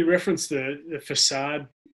 You referenced the facade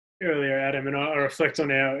earlier, Adam, and I reflect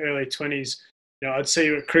on our early 20s. I'd see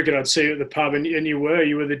you at cricket, I'd see you at the pub, and you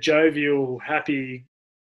were the jovial, happy,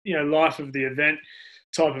 life of the event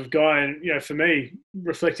type of guy. And for me,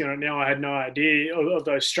 reflecting on it now, I had no idea of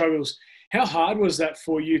those struggles. How hard was that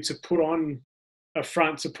for you to put on a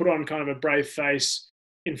front, to put on kind of a brave face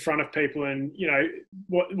in front of people, and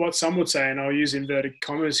what some would say, and I'll use inverted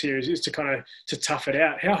commas here, is to kind of to tough it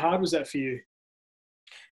out? How hard was that for you?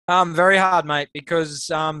 Very hard, mate, because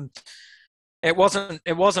it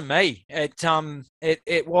wasn't me.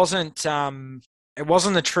 It wasn't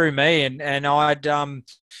the true me, and I'd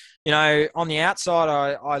on the outside,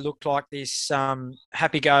 I looked like this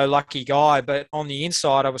happy-go-lucky guy, but on the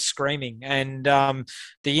inside, I was screaming. And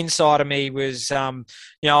the inside of me was,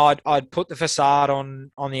 I'd put the facade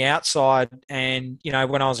on the outside, and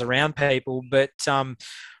when I was around people, but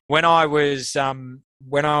when I was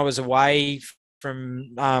away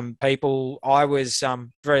from people, I was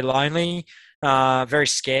very lonely, very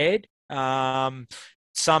scared.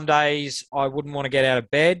 Some days I wouldn't want to get out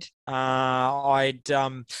of bed. I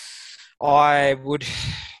would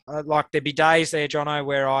like there'd be days there, Jono,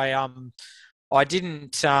 where I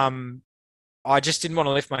didn't I just didn't want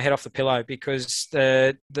to lift my head off the pillow, because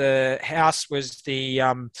the house was the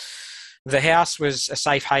house was a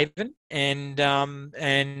safe haven, and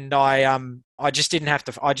I just didn't have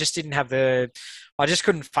to. I just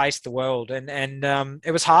couldn't face the world, and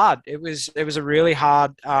it was hard. It was a really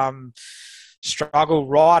hard struggle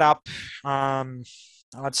right up.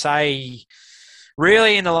 I'd say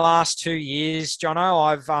really in the last 2 years,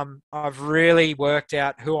 Jono, I've really worked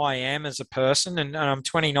out who I am as a person, and I'm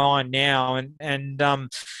 29 now, and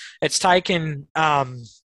it's taken 7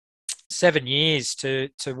 years to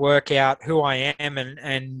work out who I am,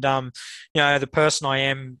 and the person I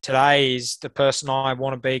am today is the person I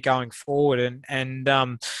want to be going forward, and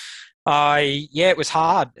it was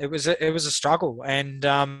hard. It was a struggle, and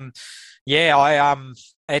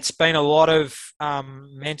it's been a lot of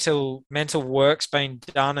mental work's been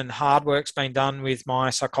done, and hard work's been done with my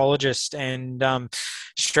psychologist, and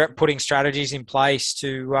putting strategies in place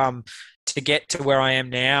to get to where I am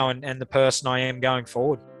now, and the person I am going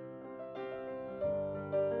forward.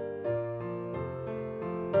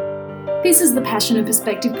 This is the Passion and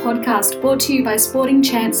Perspective podcast, brought to you by Sporting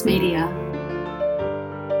Chance Media.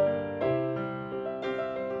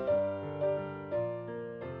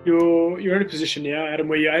 You're in a position now, Adam,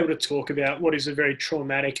 where you're able to talk about what is a very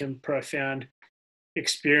traumatic and profound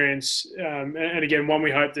experience, and again, one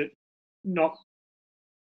we hope that not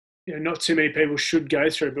too many people should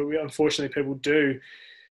go through, but unfortunately people do.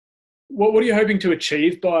 What are you hoping to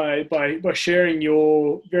achieve by sharing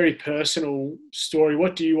your very personal story?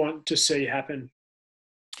 What do you want to see happen?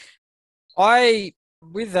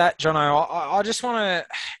 With that, Jono, I just want to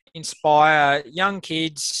inspire young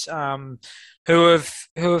kids who have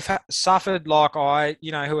suffered like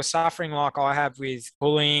who are suffering like I have with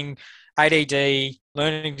bullying, ADD,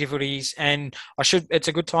 learning difficulties, and it's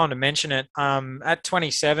a good time to mention it. At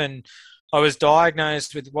 27, I was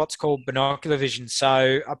diagnosed with what's called binocular vision.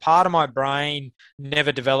 So a part of my brain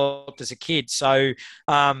never developed as a kid. So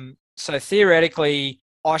theoretically,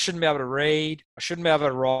 I shouldn't be able to read. I shouldn't be able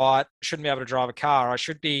to write. I shouldn't be able to drive a car. I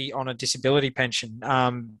should be on a disability pension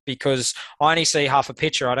because I only see half a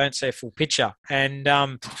picture. I don't see a full picture. And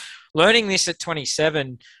learning this at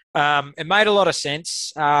 27, it made a lot of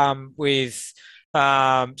sense so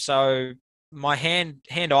my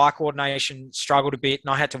hand-eye coordination struggled a bit,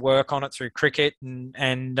 and I had to work on it through cricket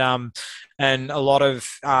and a lot of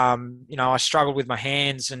I struggled with my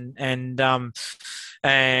hands and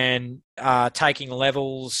taking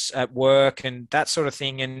levels at work and that sort of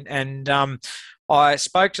thing. And I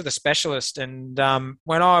spoke to the specialist, and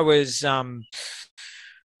when I was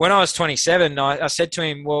 27, I said to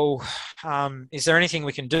him, well, is there anything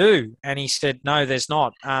we can do? And he said, no, there's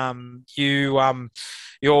not.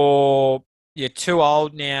 You're too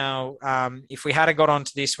old now. If we had got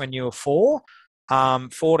onto this when you were 4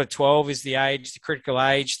 to 12 is the critical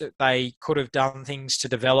age that they could have done things to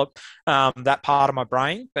develop that part of my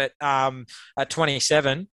brain. But at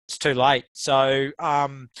 27, it's too late. So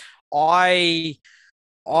I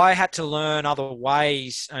had to learn other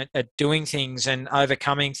ways at doing things and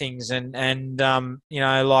overcoming things, and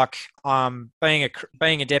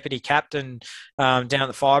being a deputy captain down at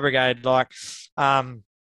the fire brigade,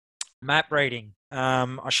 map reading.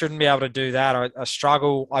 I shouldn't be able to do that. I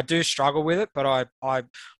do struggle with it, but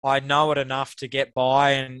I know it enough to get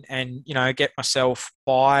by and get myself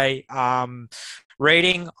by.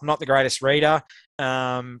 Reading, I'm not the greatest reader.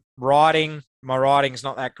 Writing, my writing's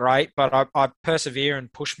not that great, but I persevere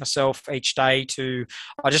and push myself each day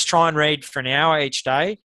I just try and read for an hour each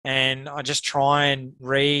day. And I just try and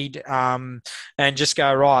read and just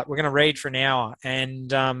go, right, we're going to read for an hour.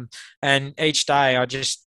 And each day I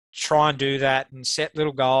just try and do that and set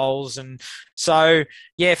little goals. And so,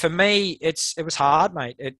 yeah, for me, it was hard,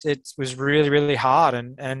 mate. It was really, really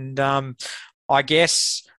hard. And I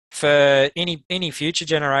guess for any future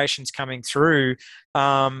generations coming through,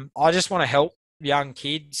 I just want to help young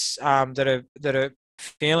kids that are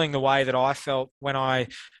feeling the way that I felt when I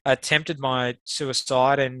attempted my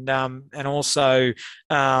suicide, and also,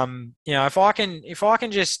 if I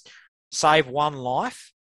can just save one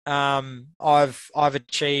life, I've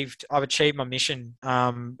achieved my mission,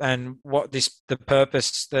 and the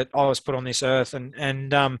purpose that I was put on this earth.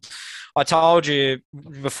 And I told you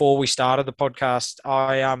before we started the podcast,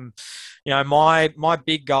 my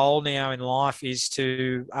big goal now in life is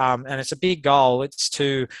to, and it's a big goal, it's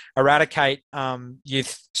to eradicate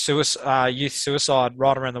youth suicide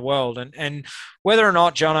right around the world. And whether or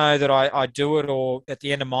not, Jono, that I do it, or at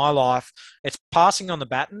the end of my life, it's passing on the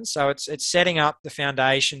baton. So it's setting up the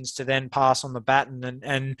foundations to then pass on the baton.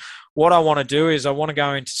 And what I want to do is I want to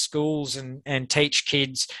go into schools and teach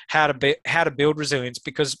kids how to build resilience,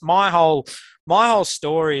 because my whole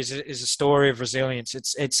story is a story of resilience.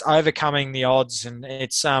 It's overcoming the odds, and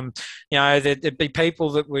it's there'd be people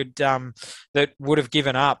that would have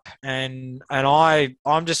given up, and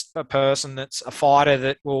I'm just a person that's a fighter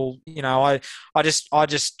that will, I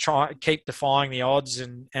just try to keep defying the odds,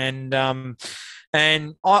 and I'm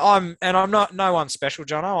not no one special,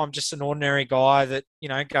 Jono. I'm just an ordinary guy that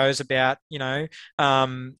goes about.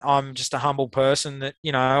 I'm just a humble person that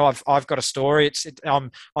I've got a story.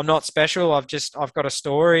 I'm not special. I've got a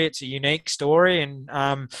story. It's a unique story, and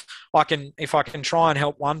if I can try and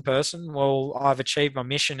help one person, well, I've achieved my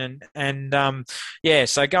mission. And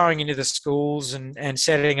so going into the schools and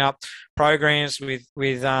setting up programs with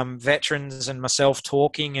veterans and myself,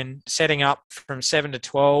 talking and setting up from 7 to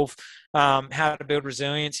 12. How to build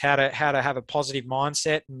resilience, how to have a positive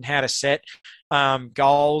mindset, and how to set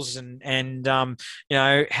goals, and how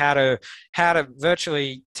to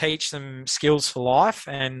virtually teach them skills for life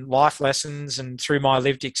and life lessons, and through my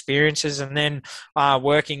lived experiences, and then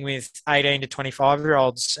working with 18 to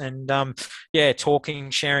 25-year-olds, and talking,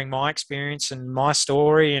 sharing my experience and my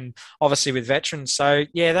story, and obviously with veterans. So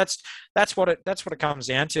yeah, that's what it comes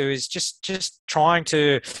down to, is just trying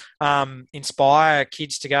to inspire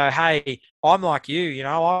kids to go, hey, I'm like you,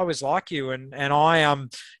 I was like you, and I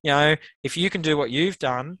if you can do what you've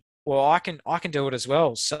done, well, I can do it as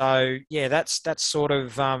well. So yeah, that's sort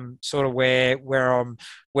of where I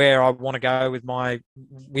want to go with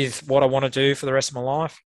what I want to do for the rest of my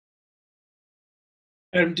life.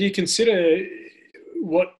 Do you consider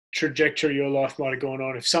what trajectory your life might have gone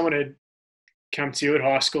on if someone had come to you at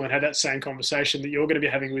high school and had that same conversation that you're going to be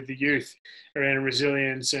having with the youth around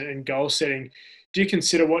resilience and goal setting? Do you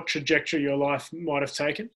consider what trajectory your life might have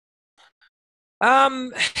taken?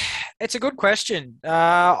 It's a good question.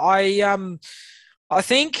 I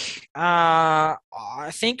think I've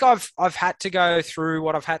had to go through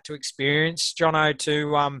what I've had to experience,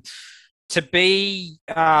 Jono, to be.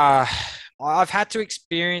 I've had to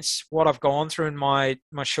experience what I've gone through in my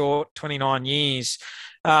short 29 years,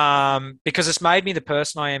 because it's made me the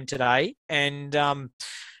person I am today. And I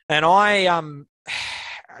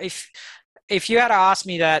if you had asked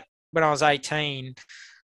me that when I was 18,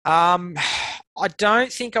 I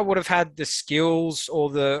don't think I would have had the skills or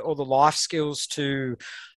the life skills to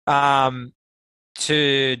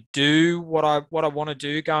do what I want to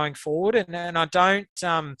do going forward. And I don't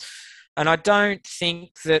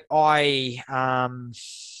think that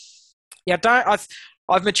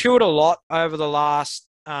I've matured a lot over the last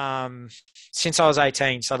since I was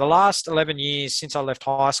 18. So the last 11 years since I left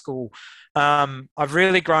high school, I've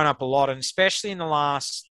really grown up a lot, and especially in the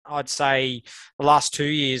last, I'd say the last 2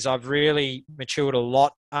 years, I've really matured a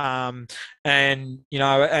lot. A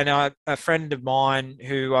friend of mine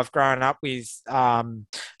who I've grown up with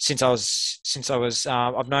since I was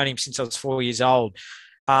I've known him since I was 4 years old.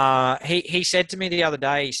 He said to me the other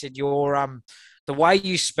day, he said, the way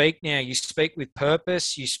you speak now, you speak with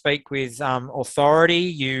purpose, you speak with authority,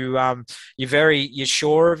 you're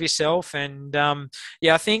sure of yourself. And I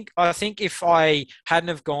think if I hadn't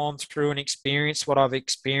have gone through and experienced what I've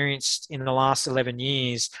experienced in the last 11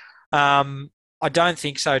 years, I don't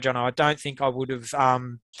think so, John. I don't think I would have. I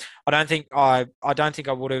don't think I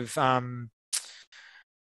would have. I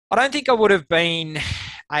don't think I would have been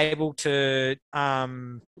able to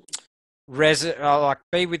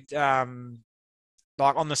be with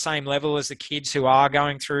like on the same level as the kids who are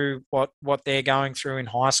going through what they're going through in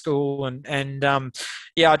high school. I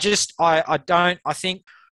think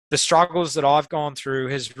the struggles that I've gone through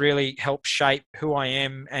has really helped shape who I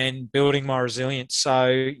am and building my resilience.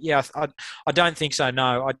 So yeah, I don't think so.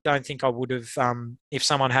 No, I don't think I would have. If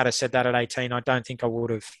someone had said that at 18, I don't think I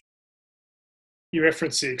would have. You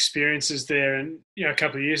referenced the experiences there, and a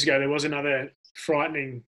couple of years ago there was another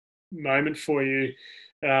frightening moment for you,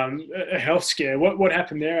 a health scare. What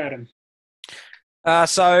happened there, Adam?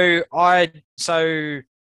 So I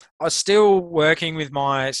was still working with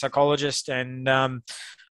my psychologist, and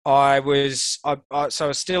I was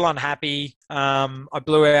still unhappy. I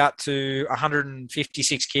blew out to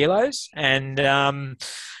 156 kilos, and I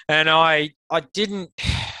didn't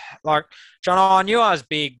like John. I knew I was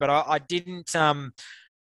big, but I didn't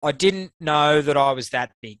know that I was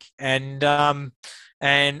that big, and I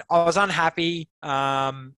was unhappy.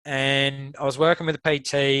 And I was working with a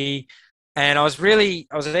PT, and I was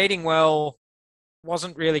eating well,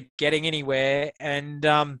 wasn't really getting anywhere, and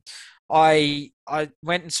I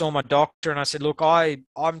went and saw my doctor, and I said, look,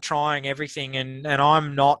 I'm trying everything, and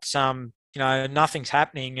I'm not nothing's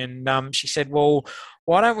happening. And she said, well,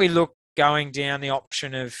 why don't we look going down the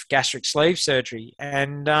option of gastric sleeve surgery?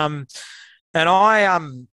 And I'd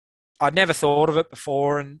never thought of it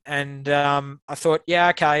before, and I thought, yeah,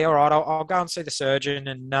 okay, all right, I'll go and see the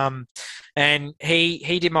surgeon, and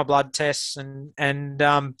he did my blood tests, and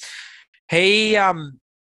he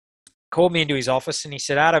called me into his office, and he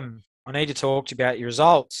said, Adam, I need to talk to you about your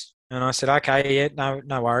results. And I said, okay, yeah,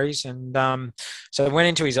 no worries. And so I went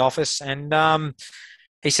into his office, and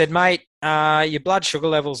he said, mate, your blood sugar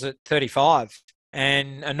level's at 35.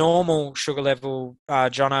 And a normal sugar level,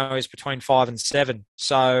 Jono, is between 5 and 7.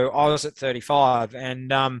 So I was at 35.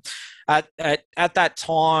 And at that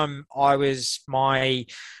time, my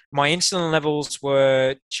insulin levels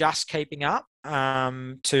were just keeping up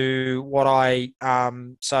to what to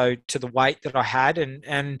the weight that I had,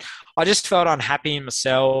 and I just felt unhappy in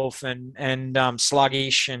myself, and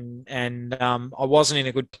sluggish, and I wasn't in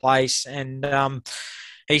a good place. And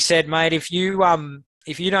he said, mate, if you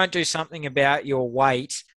don't do something about your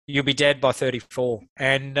weight, you'll be dead by 34.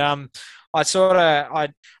 And I'd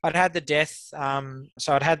had the death,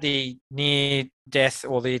 so I'd had the near death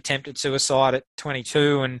or the attempted suicide at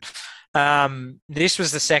 22, and this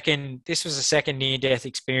was the second near death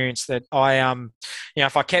experience that I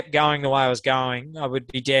if I kept going the way I was going, I would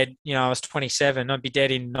be dead. I was 27, I'd be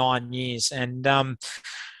dead in 9 years. And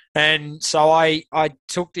so I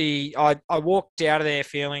walked out of there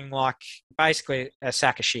feeling like basically a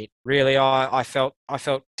sack of shit. Really, I felt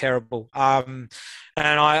terrible. And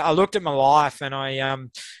I looked at my life, and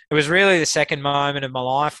it was really the second moment of my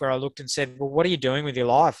life where I looked and said, well, what are you doing with your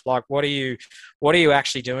life? Like, what are you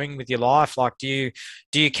actually doing with your life? Like, do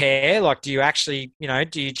you care? Like, do you actually,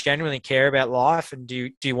 do you genuinely care about life? And do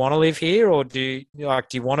you want to live here, or do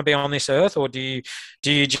you want to be on this earth, or do you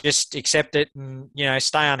just accept it and,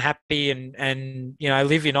 stay unhappy and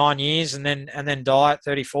live your 9 years and then die at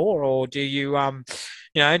 34? Or do you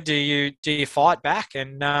do you fight back?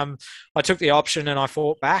 And I took the option, and I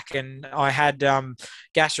fought back, and I had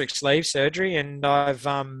gastric sleeve surgery, and I've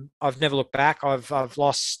never looked back. I've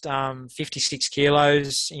lost 56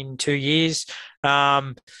 kilos in 2 years,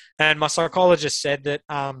 and my psychologist said that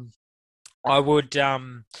I would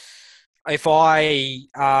if I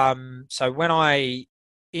so when I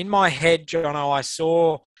in my head, Jono, I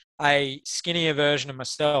saw a skinnier version of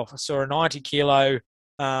myself. I saw a 90 kilo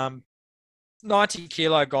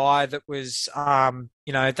guy that was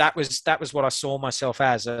that was what I saw myself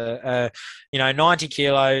as, 90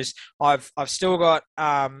 kilos. I've still got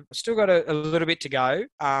a little bit to go,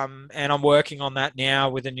 and I'm working on that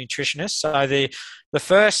now with a nutritionist. So the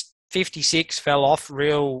first 56 fell off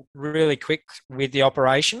really quick with the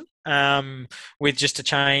operation, with just a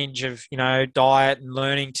change of diet and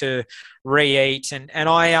learning to re-eat. And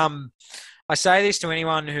I say this to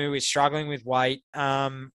anyone who is struggling with weight.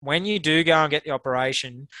 When you do go and get the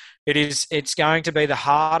operation, it's going to be the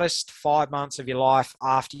hardest 5 months of your life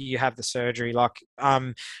after you have the surgery. Like,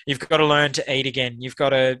 you've got to learn to eat again. You've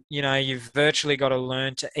got to, you've virtually got to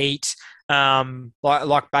learn to eat,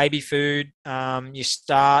 like baby food. You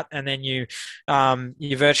start, and then you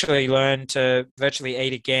virtually learn to virtually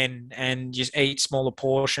eat again, and just eat smaller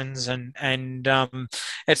portions. And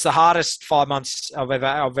it's the hardest 5 months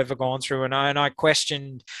I've ever gone through. And I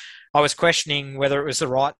was questioning whether it was the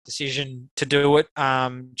right decision to do it,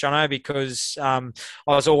 Jono, because I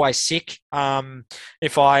was always sick.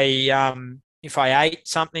 If I ate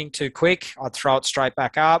something too quick, I'd throw it straight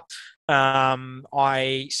back up.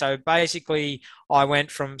 So basically, I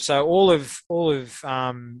went from, so all of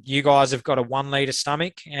you guys have got a 1 litre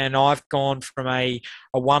stomach, and I've gone from a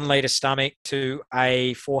 1 litre stomach to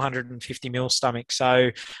a 450 mil stomach.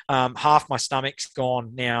 So half my stomach's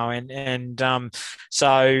gone now,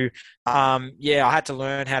 yeah, I had to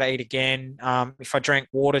learn how to eat again. If I drank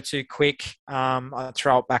water too quick, I'd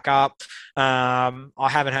throw it back up. I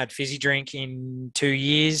haven't had fizzy drink in 2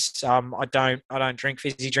 years. I don't drink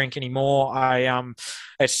fizzy drink anymore.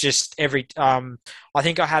 It's just I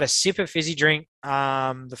think I had a sip of fizzy drink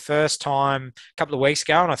the first time a couple of weeks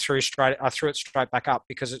ago, and I threw it straight back up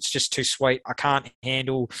because it's just too sweet. I can't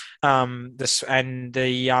handle this and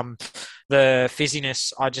the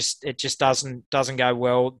fizziness. It just doesn't go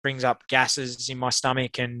well. It brings up gases in my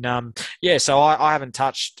stomach, and so I haven't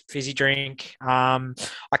touched fizzy drink. I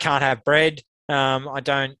can't have bread. I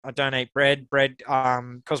don't eat bread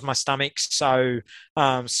because my stomach's so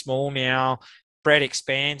small now. Bread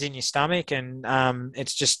expands in your stomach, and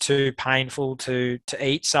it's just too painful to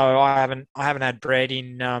eat. So I haven't had bread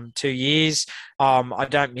in 2 years. I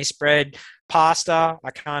don't miss bread. Pasta, I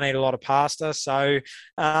can't eat a lot of pasta. So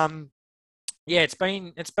yeah, it's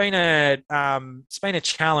been a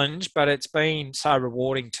challenge, but it's been so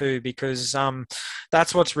rewarding too, because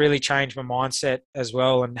that's what's really changed my mindset as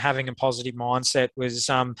well. And having a positive mindset was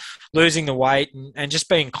losing the weight and just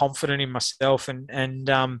being confident in myself, and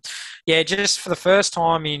just for the first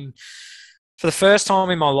time in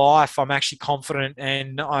my life, I'm actually confident,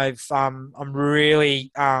 and I'm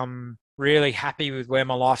really happy with where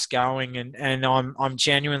my life's going, and I'm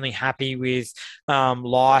genuinely happy with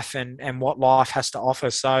life and what life has to offer.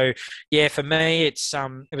 So yeah, for me, it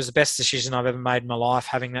was the best decision I've ever made in my life,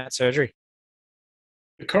 having that surgery.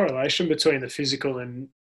 The correlation between the physical and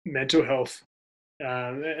mental health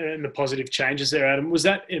and the positive changes there, Adam, was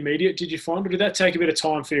that immediate, did you find, or did that take a bit of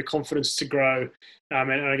time for your confidence to grow,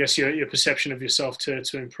 and I guess your perception of yourself to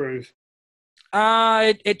improve?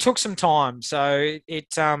 It took some time, so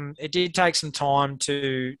it did take some time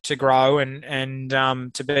to grow and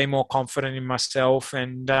to be more confident in myself,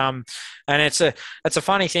 and it's a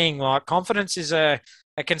funny thing. Like, confidence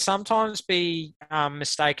it can sometimes be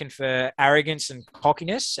mistaken for arrogance and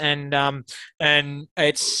cockiness, and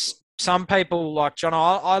it's. Some people, like John,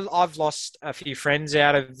 I've lost a few friends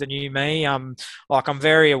out of the new me. I'm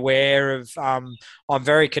very aware of, I'm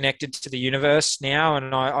very connected to the universe now,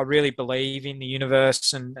 and I really believe in the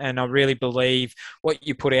universe, and I really believe what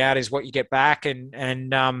you put out is what you get back,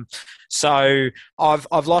 and so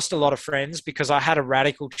I've lost a lot of friends because I had a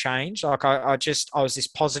radical change. Like, I was this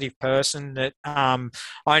positive person that I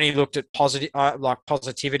only looked at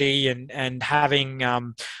positivity and having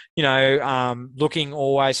looking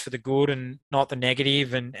always for the good and not the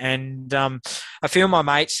negative. And I feel my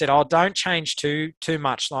mate said, "Oh, don't change too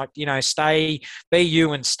much. Like, be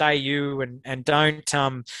you and stay you, and don't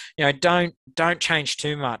change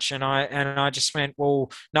too much." And I just went,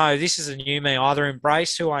 well, no, this is a new me. Either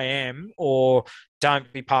embrace who I am or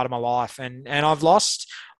don't be part of my life. And I've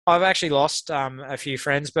actually lost a few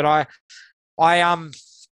friends, but I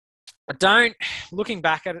don't, looking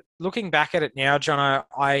back at it now, John,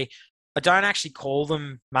 I don't actually call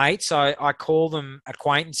them mates. I call them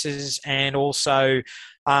acquaintances, and also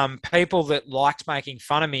people that liked making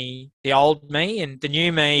fun of me, the old me. And the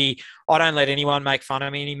new me, I don't let anyone make fun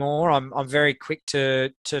of me anymore. I'm very quick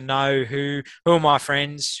to know who are my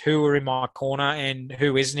friends, who are in my corner, and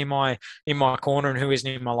who isn't in my corner, and who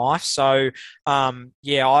isn't in my life. So I'm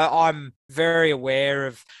very aware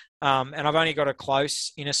of. And I've only got a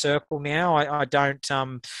close inner circle now. I don't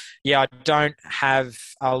have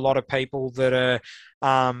a lot of people that are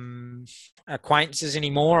acquaintances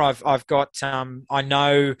anymore. I've got I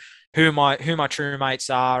know who my true mates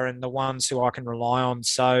are, and the ones who I can rely on.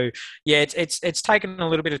 So yeah, it's taken a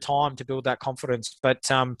little bit of time to build that confidence, but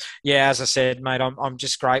as I said, mate, I'm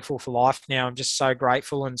just grateful for life now. I'm just so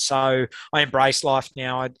grateful, and so I embrace life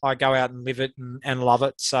now. I go out and live it and love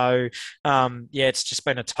it. So it's just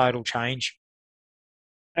been a total change.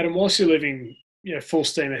 Adam, whilst you're living, full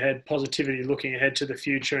steam ahead, positivity, looking ahead to the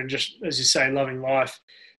future, and just, as you say, loving life,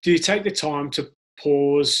 do you take the time to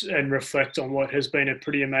pause and reflect on what has been a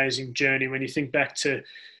pretty amazing journey when you think back to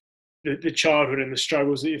the childhood and the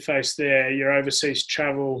struggles that you faced there, your overseas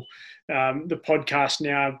travel, the podcast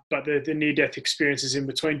now, but the near-death experiences in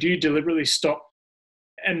between? Do you deliberately stop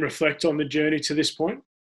and reflect on the journey to this point?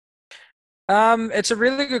 It's a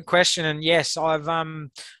really good question, and yes, I've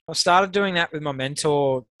started doing that with my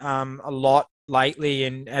mentor a lot lately,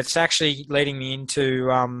 and it's actually leading me into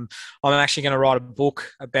I'm actually going to write a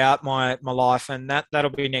book about my life, and that'll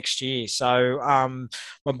be next year. So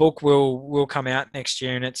my book will come out next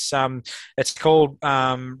year, and it's called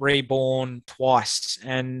Reborn Twice,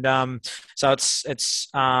 and so it's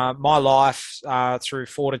my life through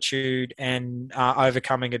fortitude and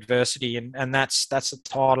overcoming adversity, and that's the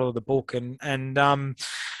title of the book, and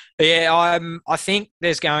yeah, I think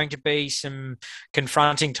there's going to be some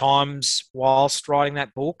confronting times whilst writing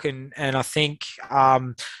that book, and I think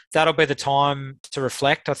that'll be the time to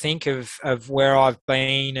reflect. I think of where I've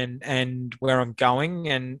been and where I'm going,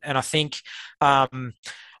 and I think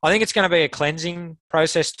it's going to be a cleansing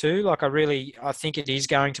process too. Like I think it is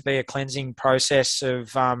going to be a cleansing process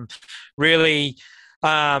of really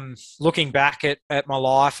looking back at my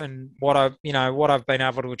life and what I've been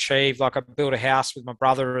able to achieve. Like I built a house with my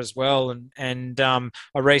brother as well, and I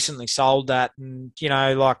recently sold that, and yeah,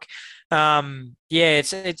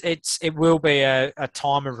 it will be a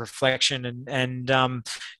time of reflection, and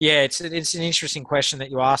yeah, it's an interesting question that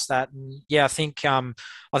you asked that, and yeah, I think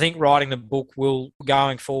writing the book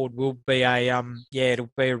going forward will be it'll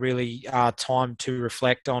be a really time to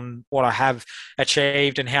reflect on what I have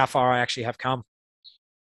achieved and how far I actually have come.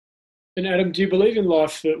 And Adam, do you believe in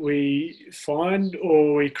life that we find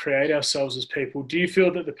or we create ourselves as people? Do you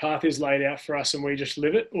feel that the path is laid out for us and we just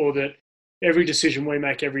live it, or that every decision we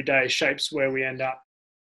make every day shapes where we end up?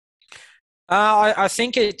 I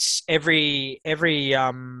think it's every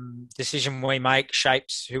decision we make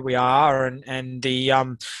shapes who we are, and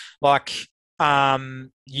the like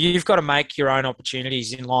you've got to make your own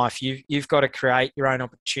opportunities in life. You've got to create your own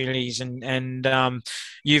opportunities, and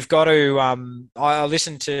you've got to. I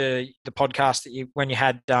listened to the podcast that when you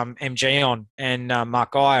had MG on and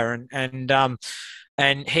Mark Geyer,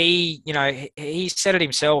 and he said it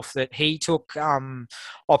himself that he took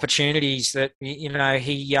opportunities that he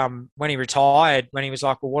when he retired, when he was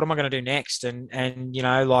like, well, what am I going to do next, and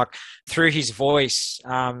like through his voice,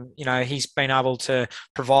 he's been able to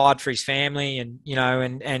provide for his family, and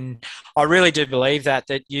I really do believe that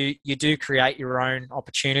you do create your own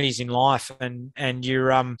opportunities in life, and you've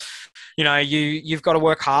got to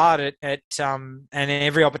work hard at and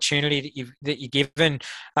every opportunity that you're given.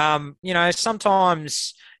 Sometimes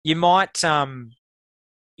you might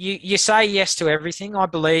you say yes to everything. I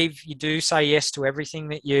believe you do say yes to everything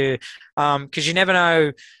that you because you never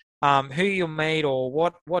know who you'll meet or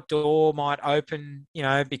what door might open,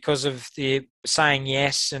 because of the saying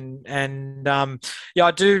yes, and yeah,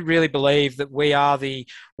 I do really believe that we're the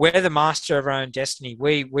master of our own destiny.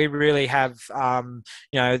 We really have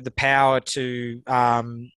the power to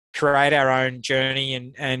create our own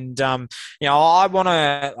journey, and I want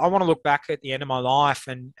to look back at the end of my life,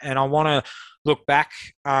 and I want to look back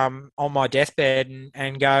on my deathbed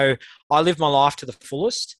and go, I lived my life to the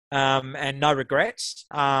fullest, and no regrets,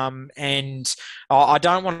 and I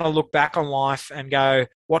don't want to look back on life and go,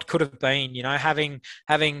 what could have been, having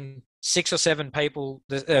 6 or 7 people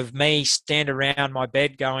of me stand around my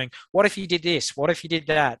bed going, what if you did this? What if you did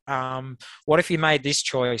that? What if you made this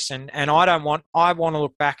choice? And I want to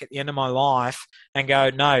look back at the end of my life and go,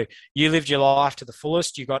 no, you lived your life to the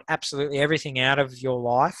fullest. You got absolutely everything out of your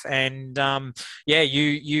life. And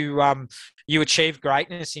you achieved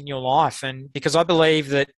greatness in your life. And because I believe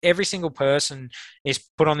that every single person is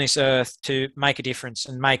put on this earth to make a difference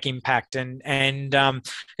and make impact. And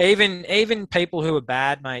even people who are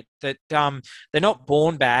bad, mate, that they're not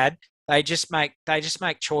born bad. They just make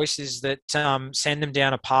choices that send them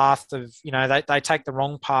down a path of, they take the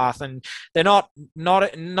wrong path, and they're not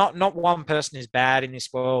one person is bad in this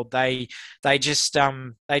world. They just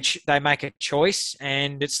they make a choice,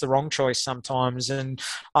 and it's the wrong choice sometimes. And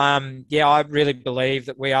I really believe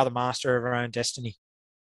that we are the master of our own destiny.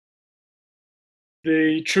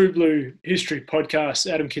 The True Blue History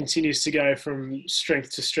podcast, Adam, continues to go from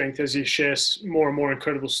strength to strength as you share more and more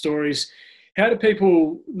incredible stories. How do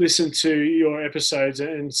people listen to your episodes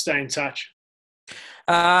and stay in touch?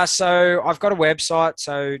 So I've got a website,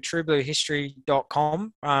 so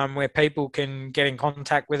truebluehistory.com, where people can get in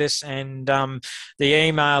contact with us, and the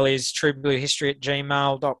email is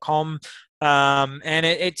truebluehistory@gmail.com. And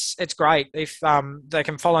it's great if they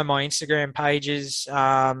can follow my Instagram pages,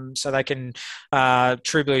 so they can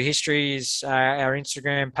True Blue History is our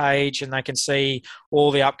Instagram page, and they can see all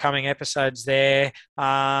the upcoming episodes there.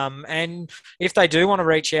 And if they do want to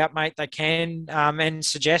reach out, mate, they can, and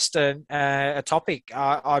suggest a topic.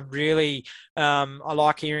 I really I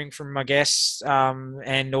like hearing from my guests,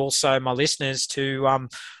 and also my listeners to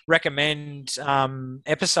recommend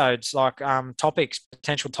episodes, like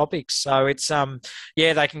potential topics. So it's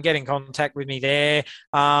they can get in contact with me there,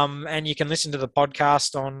 and you can listen to the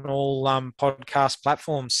podcast on all podcast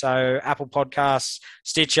platforms. So Apple Podcasts,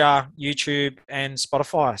 Stitcher, YouTube, and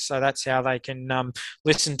Spotify. So that's how they can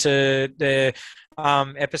listen to the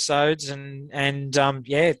episodes, and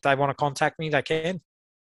if they want to contact me, they can.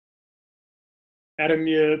 Adam,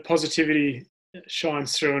 your positivity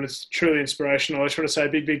shines through and it's truly inspirational. I just want to say a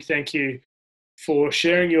big thank you for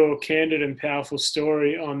sharing your candid and powerful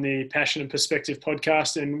story on the Passion and Perspective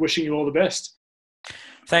podcast, and wishing you all the best.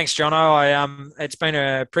 Thanks, Jono. It's been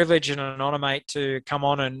a privilege and an honour, mate, to come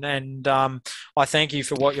on and I thank you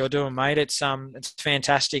for what you're doing, mate. It's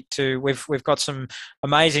fantastic we've got some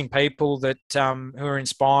amazing people that who are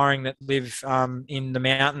inspiring, that live in the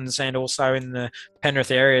mountains and also in the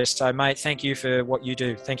Penrith area. So, mate, thank you for what you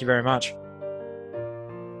do. Thank you very much.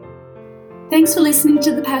 Thanks for listening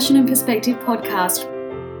to the Passion and Perspective podcast.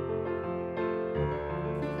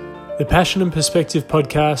 The Passion and Perspective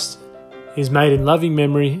podcast is made in loving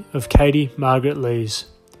memory of Katie Margaret Lees,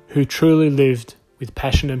 who truly lived with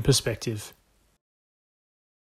passion and perspective.